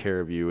and take care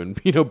of you and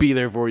be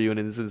there for you, and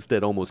is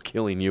instead almost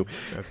killing you.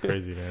 That's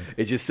crazy, man.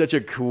 It's just such a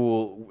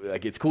cool,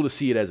 it's cool to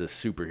see it as a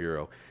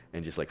superhero,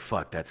 and just like,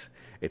 fuck,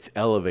 it's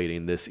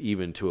elevating this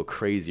even to a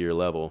crazier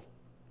level.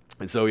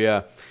 And so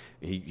yeah,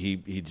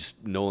 he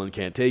just, Nolan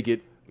can't take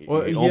it.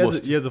 Well, he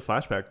has a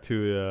flashback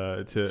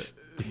to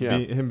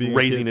him being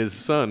raising his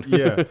son.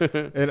 Yeah,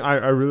 and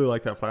I really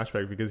like that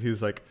flashback, because he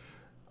was like,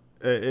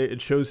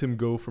 it shows him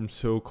go from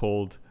so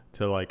cold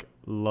to like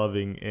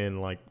loving, and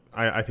like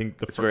I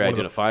think it's very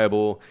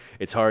identifiable.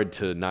 It's hard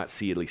to not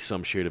see at least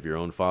some shade of your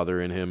own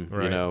father in him.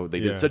 Right.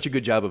 They did such a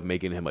good job of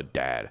making him a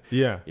dad.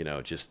 Yeah.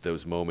 Just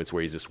those moments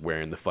where he's just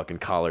wearing the fucking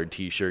collared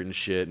T-shirt and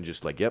shit, and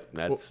just like, yep,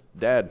 that's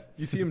Dad.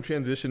 You see him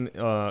transition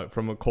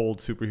from a cold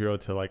superhero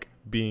to like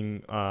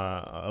being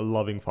a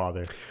loving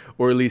father,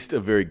 or at least a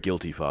very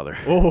guilty father.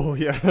 Oh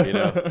yeah.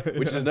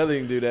 Which is another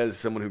thing, dude. As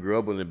someone who grew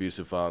up with an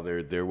abusive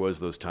father, there was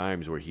those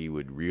times where he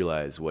would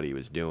realize what he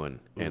was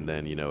doing, and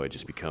then it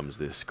just becomes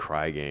this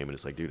cry game, and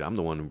it's like, dude, I'm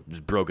the one who's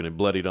broken and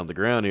bloodied on the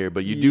ground here,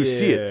 but you do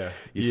see it.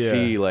 You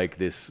see like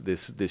this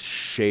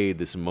shade,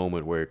 this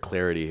moment where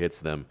clarity hits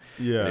them.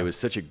 Yeah. And it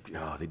was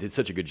they did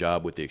such a good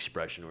job with the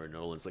expression where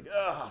Nolan's like,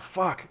 oh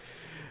fuck.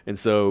 And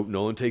so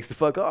Nolan takes the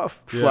fuck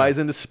off, flies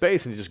into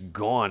space, and he's just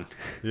gone.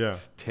 Yeah.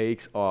 Just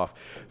takes off.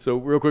 So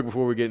real quick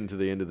before we get into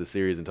the end of the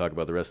series and talk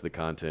about the rest of the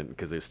content,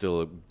 because there's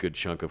still a good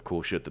chunk of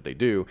cool shit that they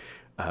do,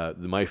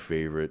 my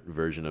favorite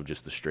version of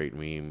just the straight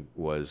meme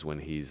was when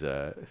he's,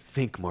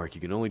 think, Mark,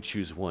 you can only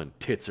choose one,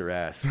 tits or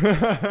ass.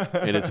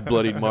 And it's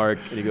bloodied Mark,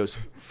 and he goes,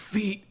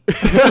 feet.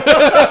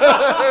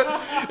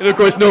 And of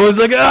course Nolan's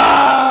like,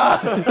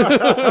 ah!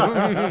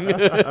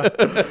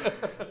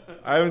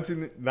 I haven't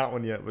seen that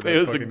one yet, but it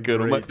that's was a fucking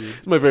good great, one. dude.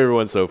 It's my favorite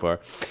one so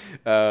far.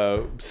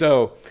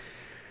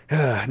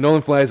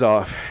 Nolan flies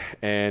off,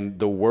 and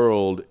the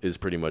world is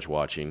pretty much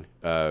watching.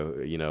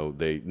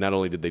 They not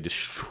only did they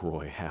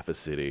destroy half a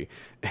city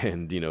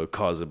and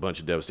cause a bunch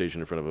of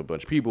devastation in front of a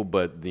bunch of people,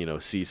 but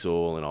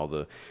Cecil and all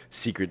the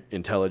secret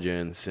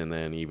intelligence, and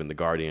then even the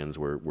Guardians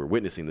were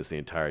witnessing this the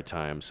entire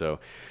time. So,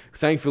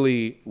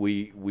 thankfully,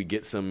 we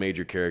get some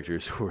major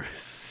characters who are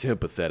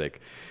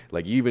sympathetic.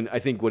 Like, even, I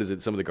think,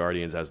 some of the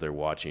Guardians, as they're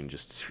watching,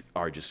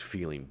 are just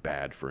feeling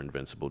bad for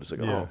Invincible. Just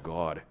like, oh,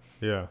 God.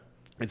 Yeah.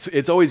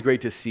 It's always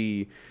great to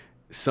see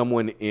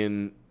someone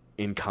in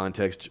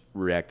context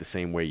react the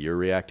same way you're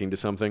reacting to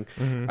something.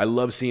 Mm-hmm. I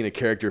love seeing a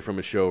character from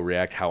a show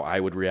react how I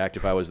would react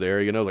if I was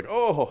there. Like,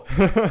 oh,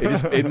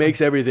 it makes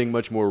everything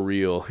much more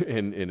real,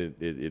 and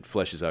it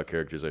fleshes out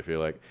characters, I feel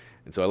like.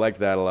 And so I liked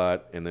that a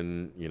lot. And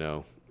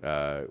then,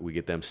 we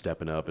get them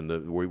stepping up,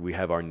 and we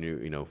have our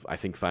new, I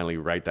think finally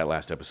that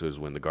last episode is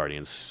when the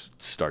Guardians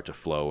start to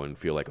flow and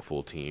feel like a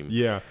full team.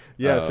 Yeah.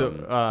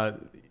 So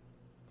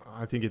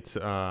I think it's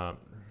I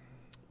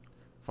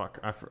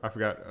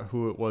forgot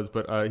who it was,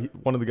 but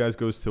one of the guys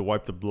goes to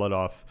wipe the blood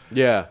off.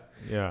 Yeah.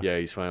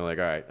 He's finally like,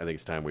 all right, I think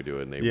it's time we do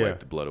it, and they wipe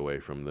the blood away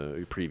from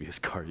the previous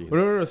Guardians.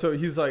 Well, no. So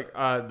he's like,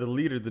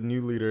 the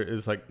new leader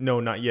is like,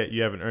 no, not yet.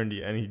 You haven't earned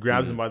it, and he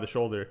grabs him by the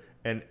shoulder,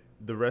 and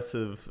the rest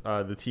of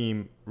the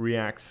team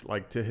reacts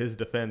like to his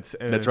defense,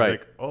 and that's it's right.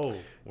 Like, oh,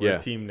 we're a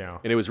team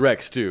now. And it was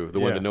Rex too, the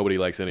one that nobody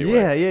likes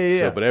anyway. Yeah.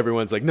 So, but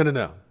everyone's like,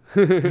 no.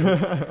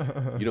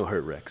 You don't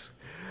hurt Rex.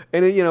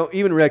 And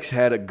even Rex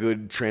had a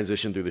good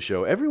transition through the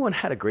show. Everyone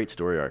had a great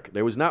story arc.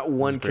 There was not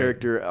one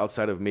character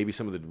outside of maybe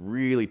some of the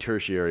really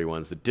tertiary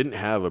ones that didn't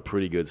have a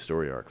pretty good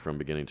story arc from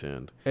beginning to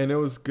end. And it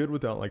was good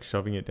without like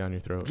shoving it down your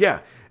throat.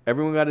 Yeah.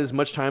 Everyone got as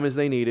much time as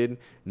they needed.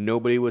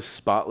 Nobody was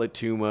spotlit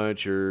too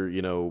much, or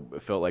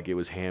felt like it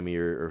was hammy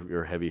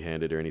or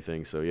heavy-handed or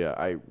anything. So yeah,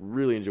 I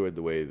really enjoyed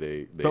the way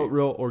they felt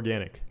real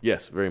organic.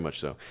 Yes, very much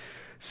so.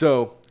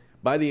 So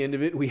by the end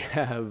of it, we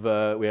have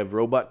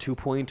Robot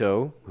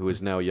 2.0, who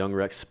is now young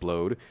Rex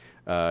Splode.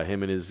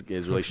 Him and his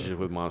relationship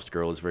with Monster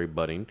Girl is very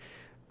budding.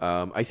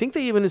 I think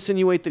they even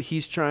insinuate that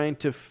he's trying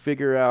to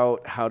figure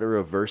out how to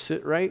reverse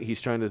it. Right?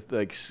 He's trying to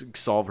like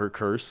solve her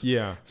curse.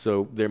 Yeah.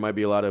 So there might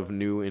be a lot of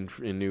new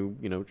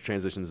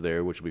transitions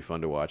there, which will be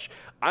fun to watch.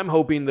 I'm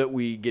hoping that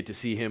we get to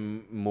see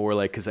him more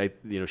like because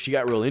she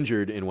got real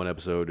injured in one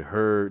episode.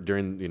 Her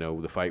during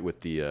the fight with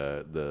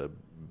the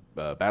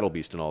Battle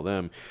Beast and all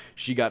them,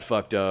 she got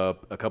fucked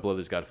up. A couple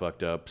others got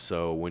fucked up.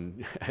 So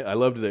when I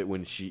loved that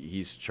when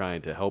he's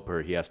trying to help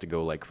her, he has to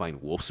go like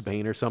find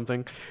Wolfsbane or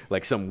something,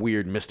 like some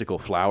weird mystical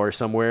flower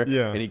somewhere.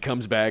 Yeah. And he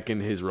comes back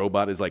and his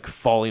robot is like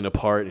falling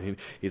apart. And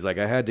he's like,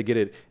 I had to get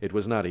it. It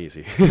was not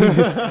easy.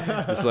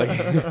 just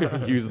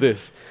like use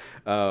this.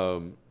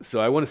 So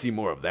I want to see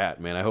more of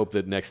that, man. I hope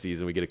that next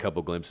season we get a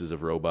couple glimpses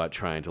of Robot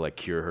trying to like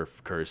cure her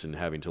curse and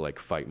having to like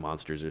fight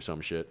monsters or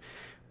some shit.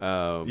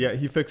 Yeah,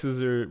 he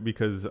fixes her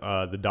because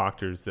the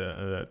doctors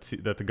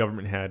that the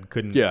government had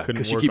couldn't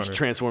because she work keeps on her.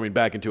 transforming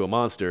back into a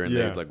monster, and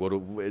they're like, "What?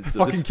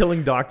 Fucking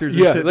killing doctors."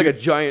 Yeah, and shit, like dude. a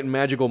giant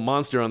magical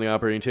monster on the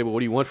operating table. What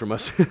do you want from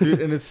us,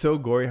 Dude, and it's so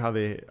gory how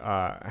they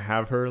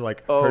have her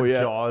like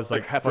her jaw is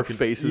like half fucking, her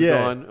face is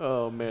gone.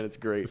 Oh man, it's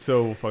great.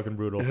 So fucking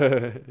brutal.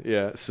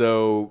 Yeah.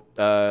 So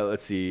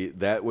let's see.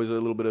 That was a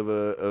little bit of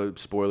a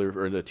spoiler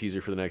or a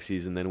teaser for the next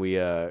season. Then we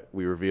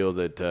reveal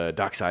that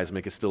Doc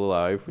Seismic is still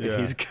alive. Yeah.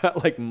 He's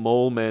got like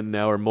mole men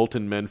now or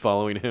molten men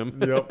following him.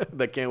 Yep.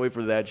 I can't wait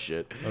for that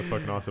shit. That's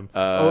fucking awesome.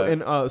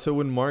 And So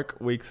when Mark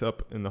wakes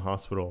up in the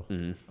hospital,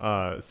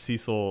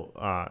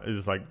 Cecil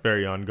is like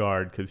very on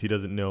guard because he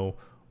doesn't know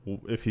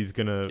if he's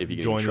gonna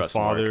join his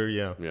father.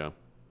 Mark. Yeah.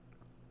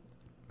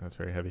 That's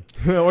very heavy.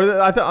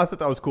 I thought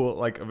that was cool,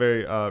 like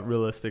very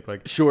realistic.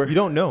 Like, sure, you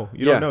don't know.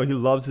 You don't know. He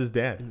loves his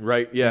dad.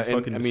 Right. Yeah. He's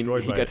fucking I mean,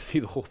 destroyed he by got it. to see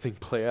the whole thing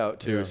play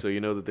out too, Yeah. so you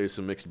know that there's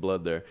some mixed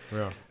blood there.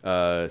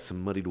 Yeah.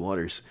 Some muddied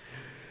waters.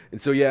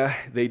 And so yeah,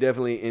 they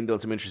definitely end on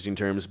some interesting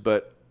terms,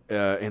 but.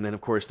 And then,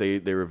 of course, they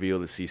reveal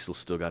that Cecil's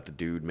still got the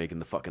dude making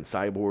the fucking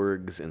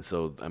cyborgs. And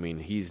so, I mean,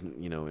 he's,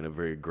 in a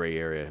very gray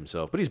area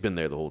himself. But he's been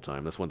there the whole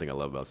time. That's one thing I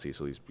love about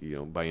Cecil. He's,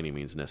 by any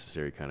means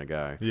necessary kind of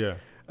guy. Yeah.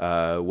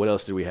 What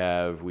else did we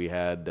have? We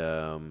had,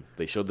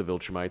 they showed the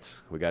Viltrumites.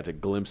 We got a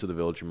glimpse of the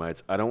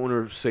Viltrumites. I don't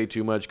want to say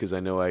too much because I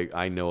know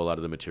I know a lot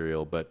of the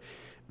material. But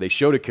they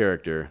showed a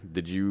character.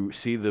 Did you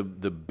see the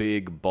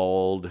big,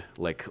 bald,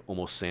 like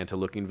almost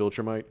Santa-looking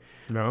Viltrumite?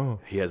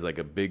 No. He has like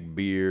a big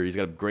beard. He's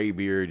got a gray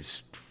beard.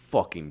 He's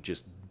fucking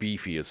just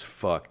beefy as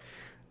fuck.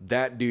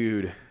 That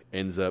dude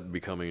ends up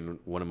becoming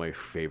one of my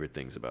favorite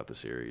things about the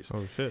series.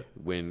 Oh shit.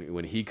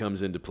 When he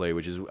comes into play,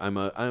 which is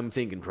I'm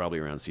thinking probably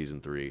around season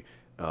 3.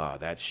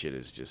 That shit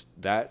is just,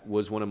 that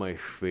was one of my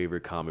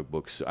favorite comic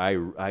books.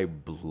 I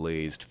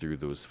blazed through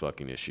those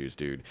fucking issues,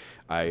 dude.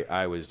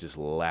 I was just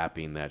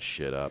lapping that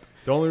shit up.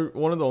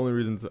 One of the only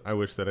reasons I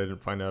wish that I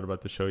didn't find out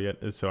about the show yet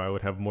is so I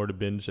would have more to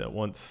binge at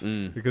once.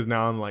 Because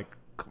now I'm like,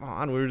 come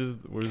on, where's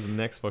the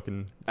next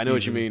fucking season? I know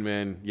what you mean,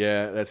 man.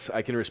 Yeah,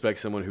 I can respect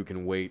someone who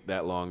can wait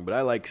that long, but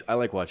I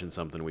like watching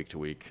something week to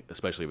week,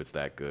 especially if it's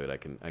that good. I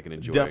can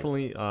enjoy.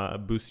 Definitely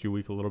boost your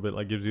week a little bit,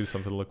 like gives you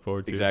something to look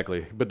forward to.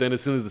 Exactly. But then as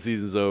soon as the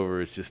season's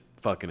over, it's just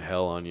fucking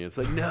hell on you. It's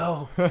like,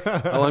 no.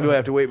 How long do I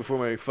have to wait before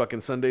my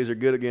fucking Sundays are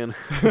good again?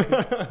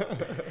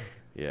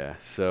 Yeah.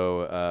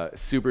 So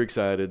super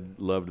excited.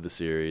 Loved the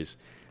series.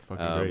 It's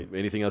fucking great.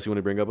 Anything else you want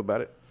to bring up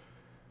about it?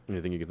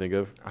 Anything you can think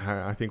of?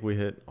 I think we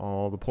hit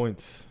all the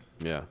points.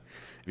 Yeah.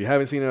 If you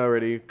haven't seen it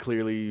already,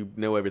 clearly you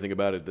know everything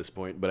about it at this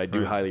point, but I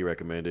do highly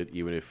recommend it,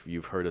 even if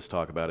you've heard us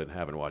talk about it and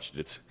haven't watched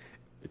it.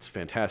 It's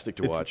fantastic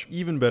to watch.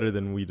 Even better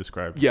than we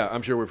described. Yeah,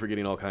 I'm sure we're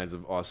forgetting all kinds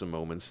of awesome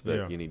moments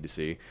that you need to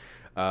see.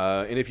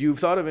 And if you've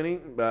thought of any,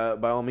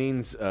 by all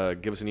means,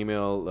 give us an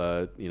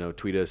email,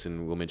 tweet us,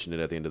 and we'll mention it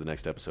at the end of the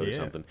next episode or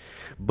something.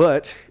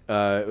 But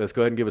let's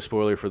go ahead and give a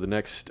spoiler for the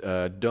next.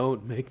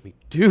 Don't make me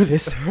do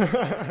this.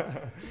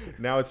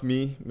 Now it's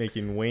me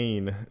making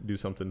Wayne do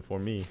something for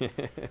me,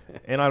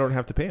 and I don't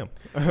have to pay him.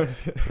 I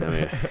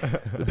mean,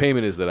 the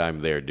payment is that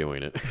I'm there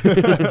doing it. You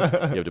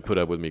have to put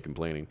up with me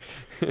complaining.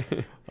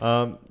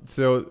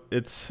 So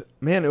it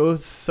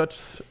was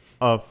such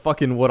a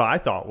fucking what I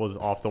thought was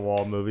off the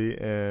wall movie,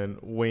 and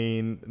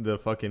Wayne, the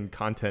fucking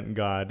content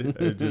god,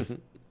 just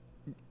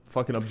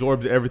fucking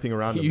absorbs everything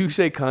around him. You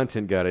say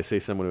content god, I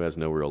say someone who has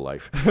no real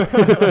life.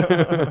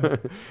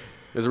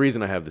 There's a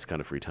reason I have this kind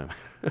of free time.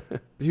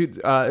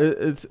 Dude,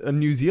 it's a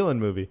New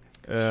Zealand movie.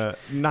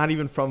 Not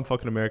even from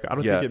fucking America. I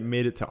don't think it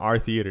made it to our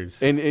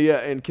theaters.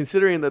 And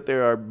considering that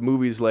there are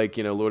movies like,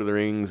 Lord of the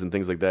Rings and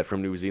things like that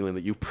from New Zealand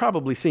that you've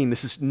probably seen,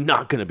 this is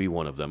not going to be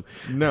one of them.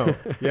 No.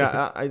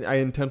 Yeah, I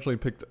intentionally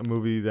picked a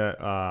movie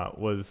that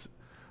was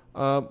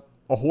a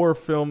horror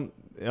film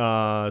 /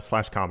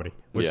 comedy,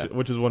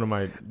 which is one of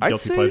my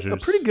guilty pleasures. A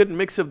pretty good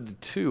mix of the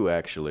two,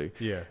 actually.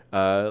 Yeah.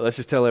 Let's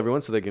just tell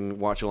everyone so they can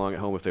watch along at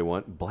home if they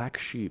want. Black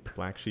Sheep.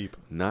 Black Sheep.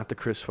 Not the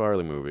Chris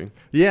Farley movie.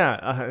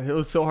 Yeah, it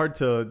was so hard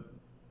to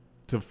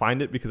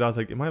find it because I was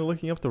like, am I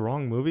looking up the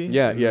wrong movie?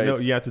 Yeah. No,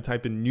 you have to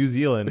type in New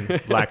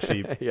Zealand Black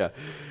Sheep. Yeah.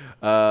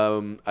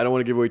 I don't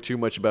want to give away too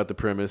much about the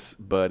premise,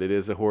 but it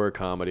is a horror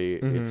comedy.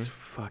 It's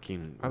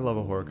fucking I love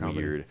a horror comedy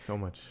weird. so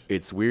much.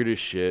 It's weird as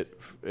shit.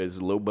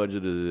 As low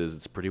budget as it is,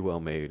 it's pretty well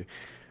made.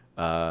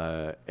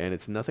 And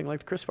it's nothing like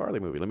the Chris Farley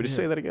movie. Let me just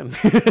say that again.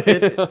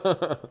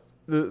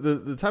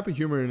 The type of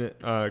humor in it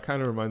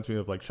kind of reminds me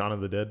of like Shaun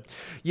of the Dead.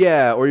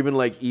 Yeah, or even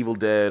like Evil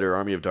Dead or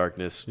Army of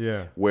Darkness.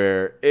 Yeah.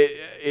 Where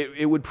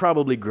it would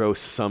probably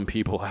gross some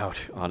people out,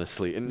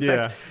 honestly. In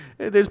fact,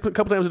 there's a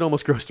couple times it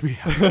almost grossed me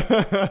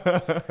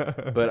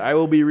out. But I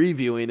will be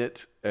reviewing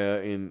it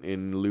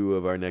in lieu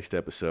of our next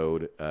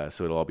episode,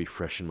 so it'll all be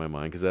fresh in my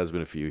mind because that has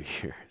been a few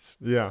years.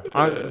 Yeah,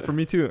 for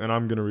me too, and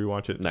I'm going to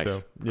rewatch it. Nice.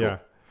 So, yeah. Cool.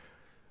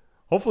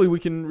 Hopefully we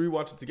can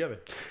rewatch it together.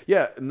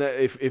 Yeah, and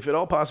if at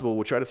all possible,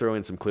 we'll try to throw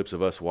in some clips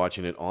of us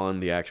watching it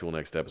on the actual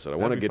next episode. I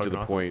want to get to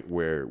the point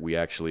where we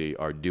actually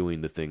are doing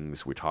the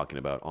things we're talking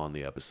about on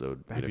the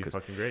episode. That'd be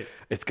fucking great.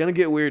 It's going to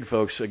get weird,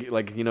 folks.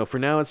 Like, for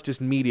now it's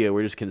just media.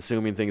 We're just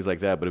consuming things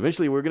like that. But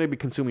eventually we're going to be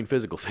consuming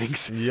physical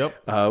things.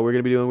 Yep. We're going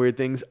to be doing weird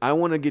things. I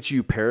want to get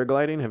you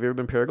paragliding. Have you ever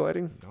been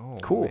paragliding? Oh,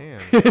 cool. Man.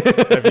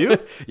 Have you?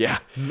 Yeah.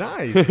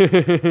 Nice.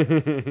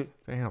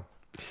 Damn.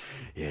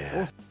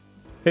 Yeah.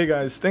 Hey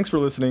guys, thanks for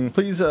listening.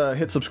 Please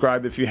hit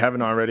subscribe if you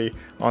haven't already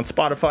on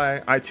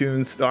Spotify,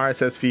 iTunes, the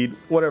RSS feed,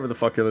 whatever the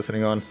fuck you're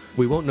listening on.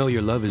 We won't know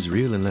your love is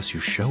real unless you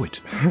show it.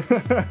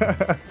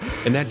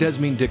 And that does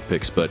mean dick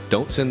pics, but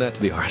don't send that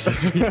to the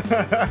RSS feed.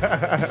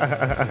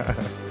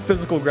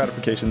 Physical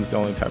gratification is the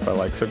only type I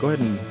like, so go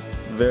ahead and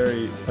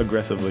very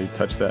aggressively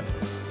touch that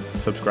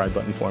subscribe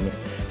button for me.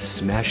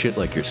 Smash it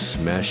like you're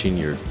smashing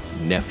your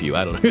nephew.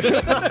 I don't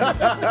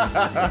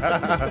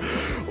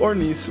know. Or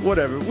niece,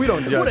 whatever. We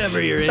don't judge. Whatever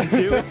you're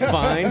into, it's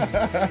fine.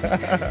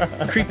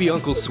 Creepy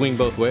uncles swing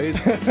both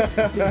ways.